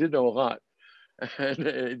 And they did know a lot. And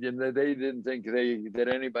they didn't think that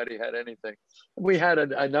anybody had anything. We had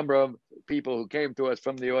a number of people who came to us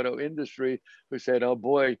from the auto industry who said, oh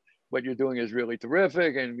boy, what you're doing is really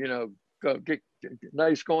terrific. And, you know, go get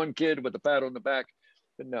nice going kid with a pat on the back.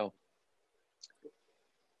 But no.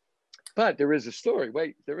 But there is a story.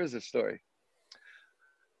 Wait, there is a story.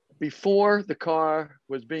 Before the car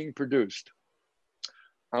was being produced,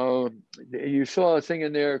 you saw a thing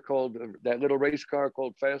in there called that little race car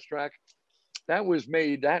called Fast Track. That was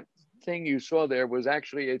made, that thing you saw there was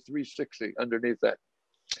actually a 360 underneath that.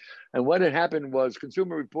 And what had happened was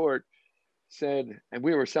Consumer Report said, and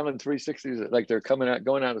we were selling 360s like they're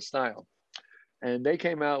going out of style. And they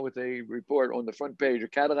came out with a report on the front page, a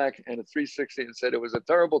Cadillac and a 360, and said it was a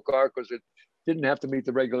terrible car because it didn't have to meet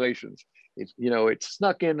the regulations. It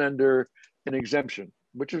snuck in under an exemption,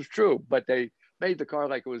 which is true, but they made the car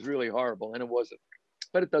like it was really horrible, and it wasn't.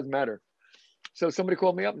 But it doesn't matter. So somebody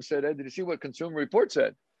called me up and said, "Ed, did you see what Consumer Report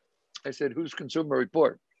said?" I said, "Who's Consumer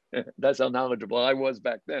Report?" That's how knowledgeable I was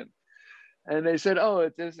back then. And they said, "Oh,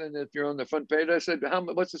 it's this, and if you're on the front page." I said,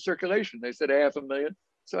 "What's the circulation?" They said 500,000.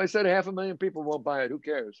 So I said, 500,000 people won't buy it. Who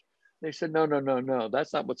cares? They said, no,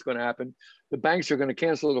 that's not what's going to happen. The banks are going to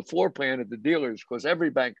cancel the floor plan at the dealers because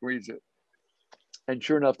every bank reads it. And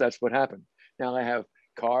sure enough, that's what happened. Now I have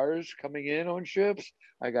cars coming in on ships.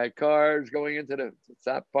 I got cars going into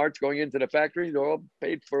the parts going into the factory. They're all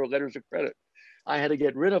paid for letters of credit. I had to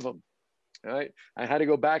get rid of them. All right. I had to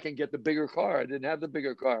go back and get the bigger car. I didn't have the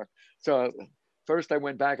bigger car. So first I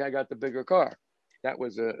went back, I got the bigger car. That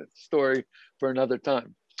was a story for another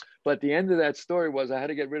time. But the end of that story was I had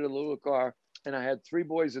to get rid of the little car, and I had 3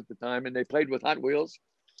 boys at the time, and they played with Hot Wheels.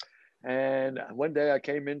 And one day I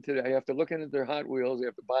came after looking at their Hot Wheels,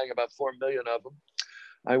 after buying about 4 million of them,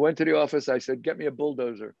 I went to the office. I said, "Get me a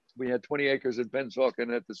bulldozer." We had 20 acres in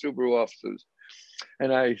Pennsauken at the Subaru offices.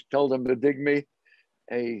 And I told them to dig me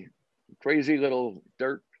a crazy little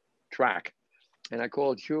dirt track. And I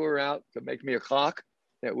called Curator out to make me a clock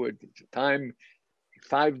that would time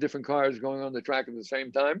 5 different cars going on the track at the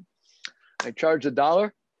same time. I charged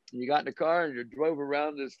 $1. You got in the car and you drove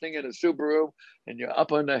around this thing in a Subaru, and you're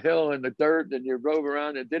up on the hill in the dirt, and you drove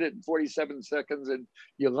around and did it in 47 seconds, and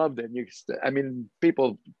you loved it. And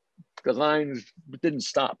the lines didn't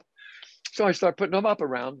stop. So I started putting them up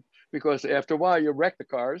around, because after a while you wreck the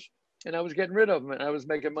cars, and I was getting rid of them, and I was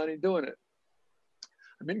making money doing it.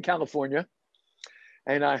 I'm in California,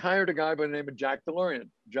 and I hired a guy by the name of Jack DeLorean,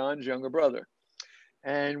 John's younger brother.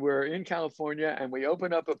 And we're in California, and we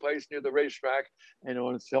open up a place near the racetrack, and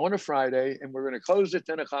on a Friday, and we're going to close at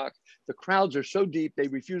 10 o'clock. The crowds are so deep, they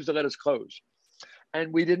refuse to let us close.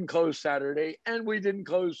 And we didn't close Saturday, and we didn't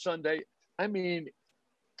close Sunday. I mean,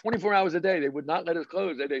 24 hours a day, they would not let us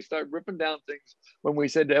close. They start ripping down things when we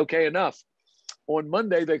said, okay, enough. On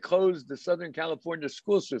Monday, they closed the Southern California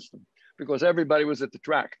school system because everybody was at the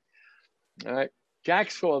track. All right. Jack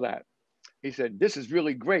saw that. He said, "This is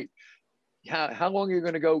really great. How long are you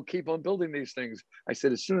going to keep on building these things?" I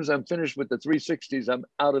said, "As soon as I'm finished with the 360s, I'm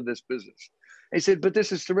out of this business." He said, "But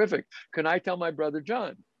this is terrific. Can I tell my brother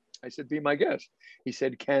John?" I said, "Be my guest." He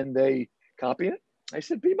said, "Can they copy it?" I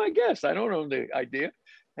said, "Be my guest. I don't own the idea.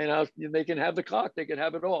 And they can have the clock. They can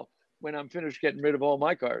have it all when I'm finished getting rid of all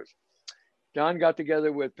my cars." John got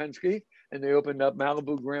together with Pencier, and they opened up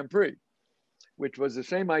Malibu Grand Prix, which was the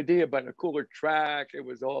same idea, but a cooler track. It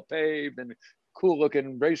was all paved and cool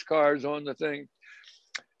looking race cars on the thing.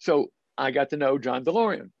 So I got to know John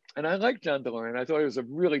DeLorean, and I liked John DeLorean. I thought he was a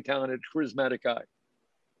really talented, charismatic guy.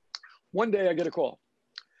 One day I get a call.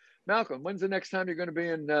 "Malcolm, when's the next time you're going to be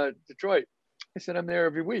in Detroit?" I said, "I'm there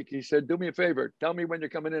every week." He said, "Do me a favor. Tell me when you're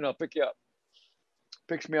coming in. I'll pick you up."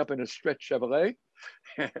 Picks me up in a stretch Chevrolet.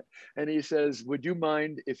 And he says, "Would you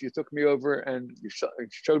mind if you took me over and you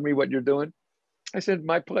showed me what you're doing?" I said,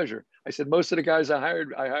 "My pleasure." I said, "Most of the guys I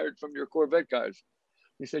hired from your Corvette guys."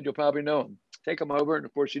 He said, "You'll probably know them." Take them over. And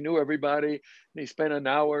of course, he knew everybody. And he spent an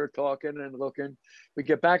hour talking and looking. We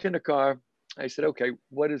get back in the car. I said, "Okay,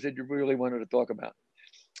 what is it you really wanted to talk about?"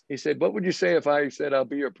 He said, "What would you say if I said I'll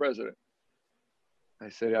be your president?" I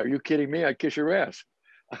said, "Are you kidding me? I'd kiss your ass."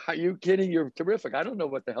 "Are you kidding? You're terrific. I don't know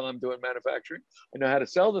what the hell I'm doing manufacturing. I know how to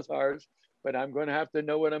sell the cars, but I'm going to have to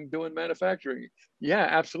know what I'm doing manufacturing." "Yeah,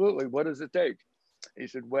 absolutely. What does it take?" He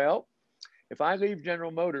said, "Well, if I leave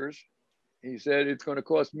General Motors," he said, "it's going to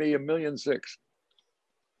cost me $1.6 million."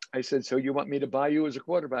 I said, "So you want me to buy you as a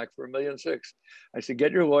quarterback for $1.6 million?" I said,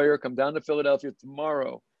 "Get your lawyer, come down to Philadelphia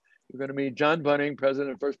tomorrow. You're going to meet John Bunning,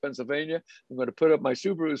 president of First Pennsylvania. I'm going to put up my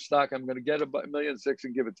Subaru stock. I'm going to get $1.6 million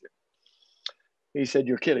and give it to you." He said,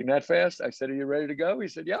 "You're kidding that fast?" I said, "Are you ready to go?" He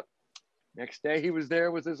said, "Yep." Next day, he was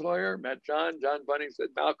there with his lawyer, met John. John Bunning said,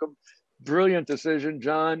 "Malcolm, brilliant decision.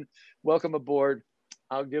 John, welcome aboard.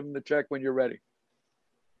 I'll give him the check when you're ready."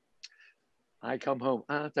 I come home.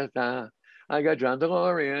 I got John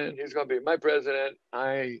DeLorean. He's going to be my president.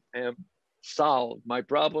 I am solved. My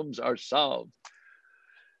problems are solved.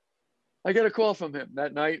 I get a call from him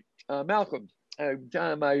that night. Malcolm,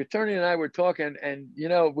 John, my attorney and I were talking, and you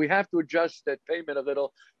know, we have to adjust that payment a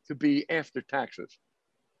little to be after taxes.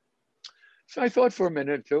 So I thought for a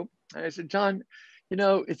minute or two. And I said, John, you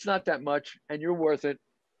know, it's not that much and you're worth it.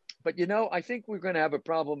 But, you know, I think we're going to have a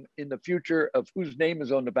problem in the future of whose name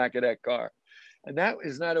is on the back of that car. And that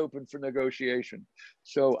is not open for negotiation.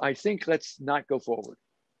 So I think let's not go forward.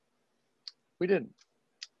 We didn't.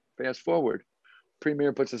 Fast forward.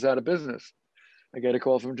 Premier puts us out of business. I get a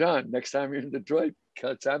call from John. Next time you're in Detroit,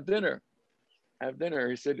 let's have dinner. Have dinner.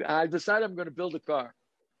 He said, I decided I'm going to build a car.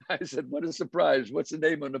 I said, what a surprise. What's the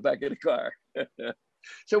name on the back of the car?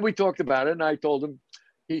 So we talked about it and I told him,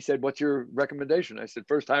 he said, what's your recommendation? I said,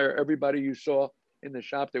 first hire everybody you saw in the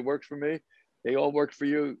shop that works for me. They all work for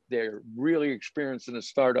you. They're really experienced in a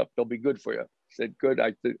startup. They'll be good for you. I said, good,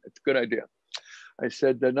 it's a good idea. I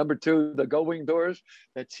said, number two, the gull-wing doors,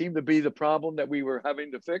 that seemed to be the problem that we were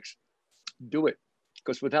having to fix. Do it.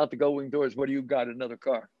 Because without the gull-wing doors, what do you got? Another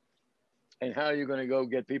car. And how are you going to go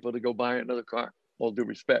get people to go buy another car? All due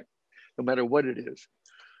respect, no matter what it is.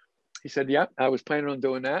 He said, yeah, I was planning on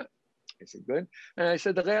doing that. I said, good. And I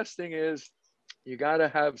said, the last thing is you got to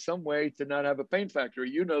have some way to not have a paint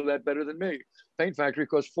factory. You know that better than me. Paint factory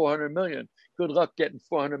costs 400 million. Good luck getting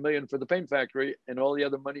 400 million for the paint factory and all the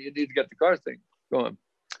other money you need to get the car thing going.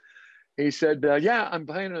 He said, yeah, I'm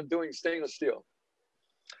planning on doing stainless steel.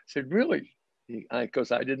 I said, really?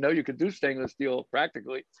 Because I didn't know you could do stainless steel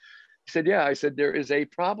practically. He said, yeah. I said, there is a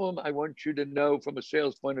problem I want you to know from a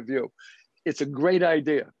sales point of view. It's a great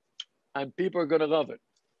idea and people are going to love it.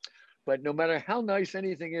 But no matter how nice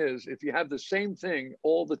anything is, if you have the same thing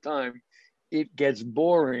all the time, it gets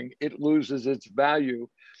boring. It loses its value.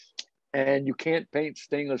 And you can't paint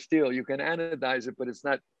stainless steel. You can anodize it, but it's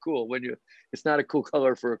not cool it's not a cool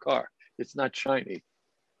color for a car. It's not shiny.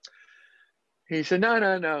 He said,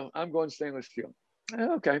 no, I'm going stainless steel.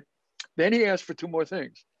 Okay. Then he asked for two more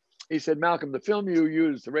things. He said, Malcolm, the film you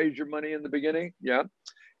used to raise your money in the beginning, yeah.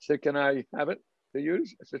 He said, can I have it to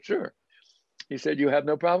use? I said, sure. He said, you have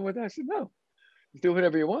no problem with that? I said, no, do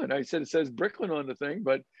whatever you want. I said, it says Bricklin on the thing,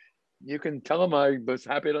 but you can tell him I was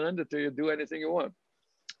happy to lend it to you, do anything you want.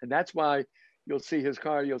 And that's why you'll see his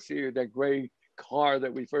car, you'll see that gray car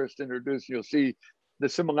that we first introduced, you'll see the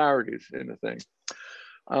similarities in the thing.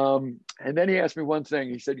 And then he asked me one thing.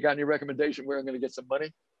 He said, you got any recommendation where I'm going to get some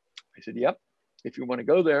money? I said, yep, if you want to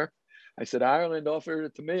go there. I said, Ireland offered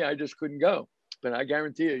it to me. I just couldn't go. But I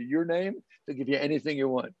guarantee you, your name, they'll give you anything you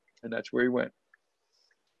want. And that's where he went.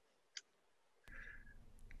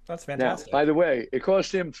 That's fantastic. Now, by the way, it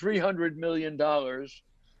cost him $300 million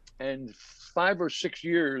and 5 or 6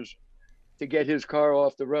 years to get his car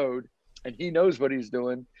off the road. And he knows what he's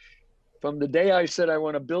doing. From the day I said I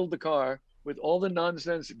want to build the car, with all the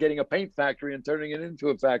nonsense, getting a paint factory and turning it into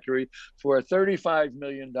a factory for $35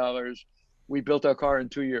 million, we built our car in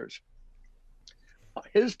 2 years.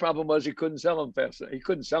 His problem was he couldn't sell them fast. He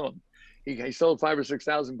couldn't sell them. He sold 5,000 or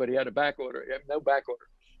 6,000, but he had a back order. He had no back order.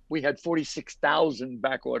 We had 46,000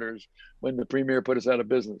 back orders when the Premier put us out of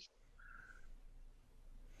business.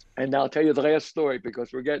 And I'll tell you the last story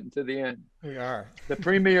because we're getting to the end. We are. The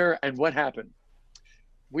Premier and what happened.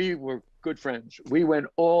 We were good friends. We went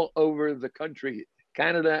all over the country,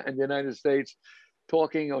 Canada and the United States,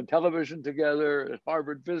 talking on television together, at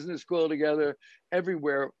Harvard Business School together,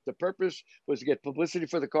 everywhere. The purpose was to get publicity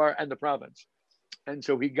for the car and the province. And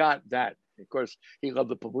so he got that. Of course, he loved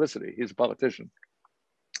the publicity. He's a politician.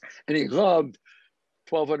 And he loved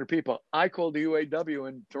 1,200 people. I called the UAW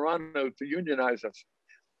in Toronto to unionize us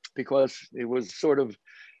because it was sort of,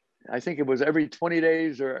 I think it was every 20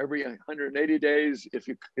 days or every 180 days. If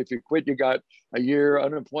you quit, you got a year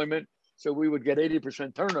unemployment. So we would get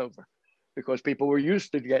 80% turnover because people were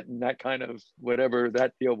used to getting that kind of whatever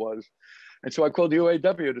that deal was. And so I called the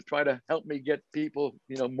UAW to try to help me get people,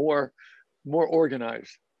 more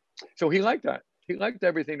organized. So he liked that. He liked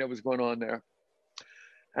everything that was going on there.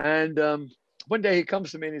 And one day he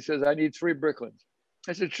comes to me and he says, I need 3 Bricklins.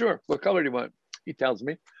 I said, sure. What color do you want? He tells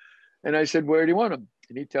me. And I said, where do you want them?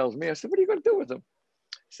 And he tells me. I said, what are you going to do with them?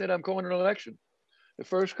 He said, I'm calling an election. The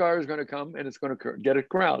first car is going to come and it's going to get a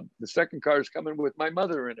crowd. The second car is coming with my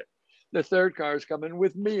mother in it. The third car is coming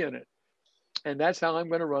with me in it. And that's how I'm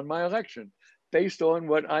going to run my election, based on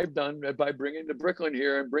what I've done by bringing the Bricklin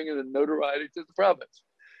here and bringing the notoriety to the province.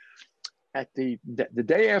 At the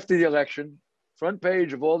day after the election, front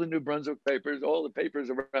page of all the New Brunswick papers, all the papers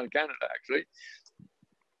around Canada, actually,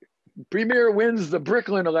 Premier wins the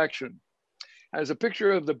Bricklin election. has a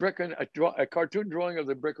picture of the Bricklin, a cartoon drawing of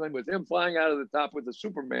the Bricklin with him flying out of the top with the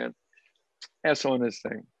Superman S on his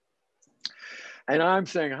thing. And I'm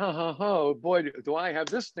saying, ha, ha, ha, boy, do I have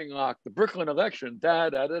this thing locked, the Bricklin election, da,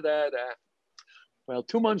 da, da, da, da. Well,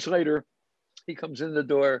 2 months later, he comes in the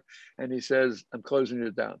door and he says, I'm closing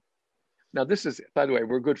it down. Now, this is, by the way,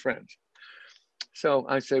 we're good friends. So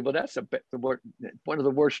I said, well, that's one of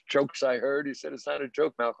the worst jokes I heard. He said, it's not a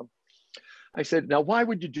joke, Malcolm. I said, now, why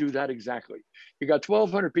would you do that exactly? You got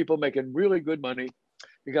 1,200 people making really good money.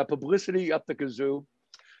 You got publicity up the kazoo.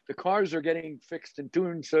 The cars are getting fixed and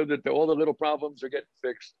tuned so that all the little problems are getting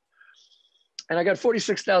fixed. And I got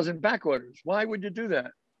 46,000 back orders. Why would you do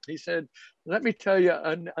that? He said, let me tell you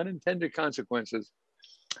unintended consequences.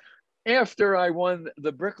 After I won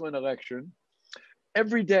the Bricklin election,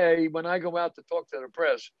 every day when I go out to talk to the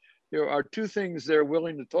press, there are 2 things they're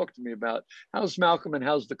willing to talk to me about. How's Malcolm and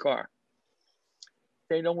how's the car?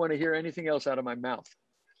 They don't want to hear anything else out of my mouth.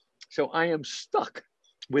 So I am stuck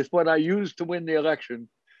with what I used to win the election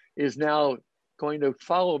is now going to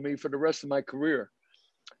follow me for the rest of my career.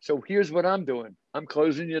 So here's what I'm doing. I'm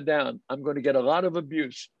closing you down. I'm going to get a lot of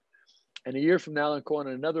abuse. And a year from now, I'm calling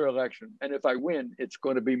another election. And if I win, it's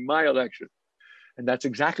going to be my election. And that's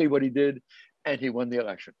exactly what he did. And he won the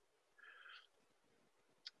election.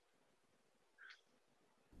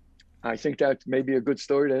 I think that may be a good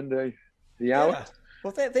story to end the hour. Yeah.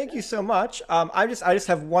 Well, thank you so much. I just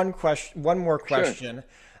have one more question. Sure.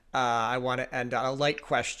 I want to end on a light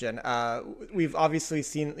question. We've obviously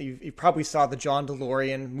seen, you probably saw the John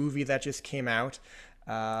DeLorean movie that just came out.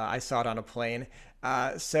 I saw it on a plane.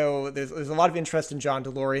 So there's a lot of interest in John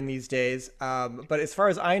DeLorean these days. But as far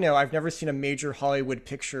as I know, I've never seen a major Hollywood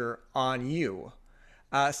picture on you.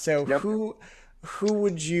 So yep. Who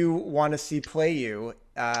would you want to see play you?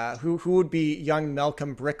 Who would be young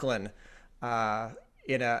Malcolm Bricklin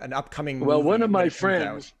in an upcoming movie? Well, one of my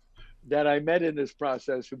friends that I met in this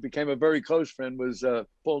process, who became a very close friend, was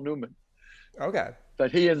Paul Newman. Okay.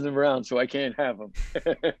 But he isn't around, so I can't have him.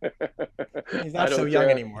 He's not so young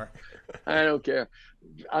anymore. I don't care.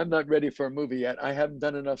 I'm not ready for a movie yet. I haven't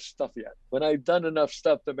done enough stuff yet. When I've done enough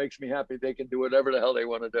stuff that makes me happy, they can do whatever the hell they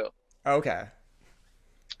want to do. Okay.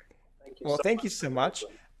 Thank you so much.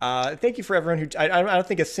 Thank you for everyone who, I don't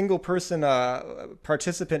think a single person,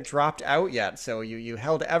 participant dropped out yet. So you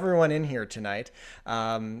held everyone in here tonight,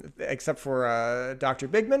 except for Dr.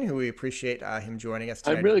 Bigman, who we appreciate him joining us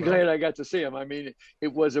tonight. I'm really glad I got to see him. I mean,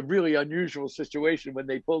 it was a really unusual situation when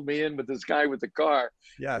they pulled me in with this guy with the car.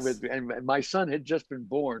 Yes. And my son had just been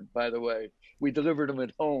born, by the way. We delivered him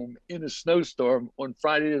at home in a snowstorm on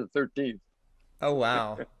Friday the 13th. Oh,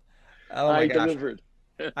 wow. Oh, my gosh. Delivered.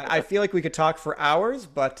 I feel like we could talk for hours,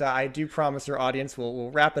 but I do promise our audience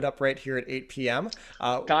we'll wrap it up right here at 8 p.m.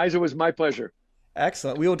 Guys, it was my pleasure.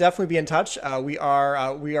 Excellent. We will definitely be in touch. We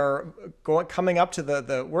are coming up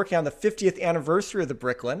to working on the 50th anniversary of the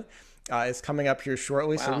Bricklin. Is coming up here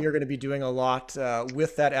shortly. Wow. So we are going to be doing a lot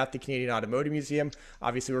with that at the Canadian Automotive Museum.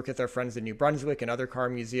 Obviously work with our friends in New Brunswick and other car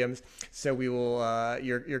museums. So we will,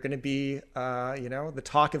 you're going to be, the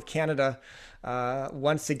talk of Canada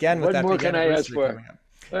once again with that big anniversary coming up.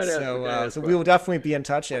 So we will definitely be in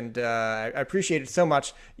touch, and I appreciate it so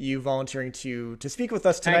much, you volunteering to speak with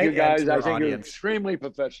us tonight. Thank you, guys. And to our I think audience. you're extremely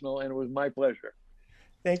professional, and it was my pleasure.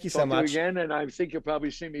 Thank you so much. To you again, and I think you'll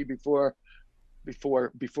probably see me before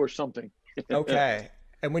something. Okay.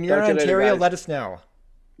 And when you're in Ontario, let us know.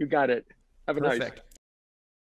 You got it. Have a nice. Perfect.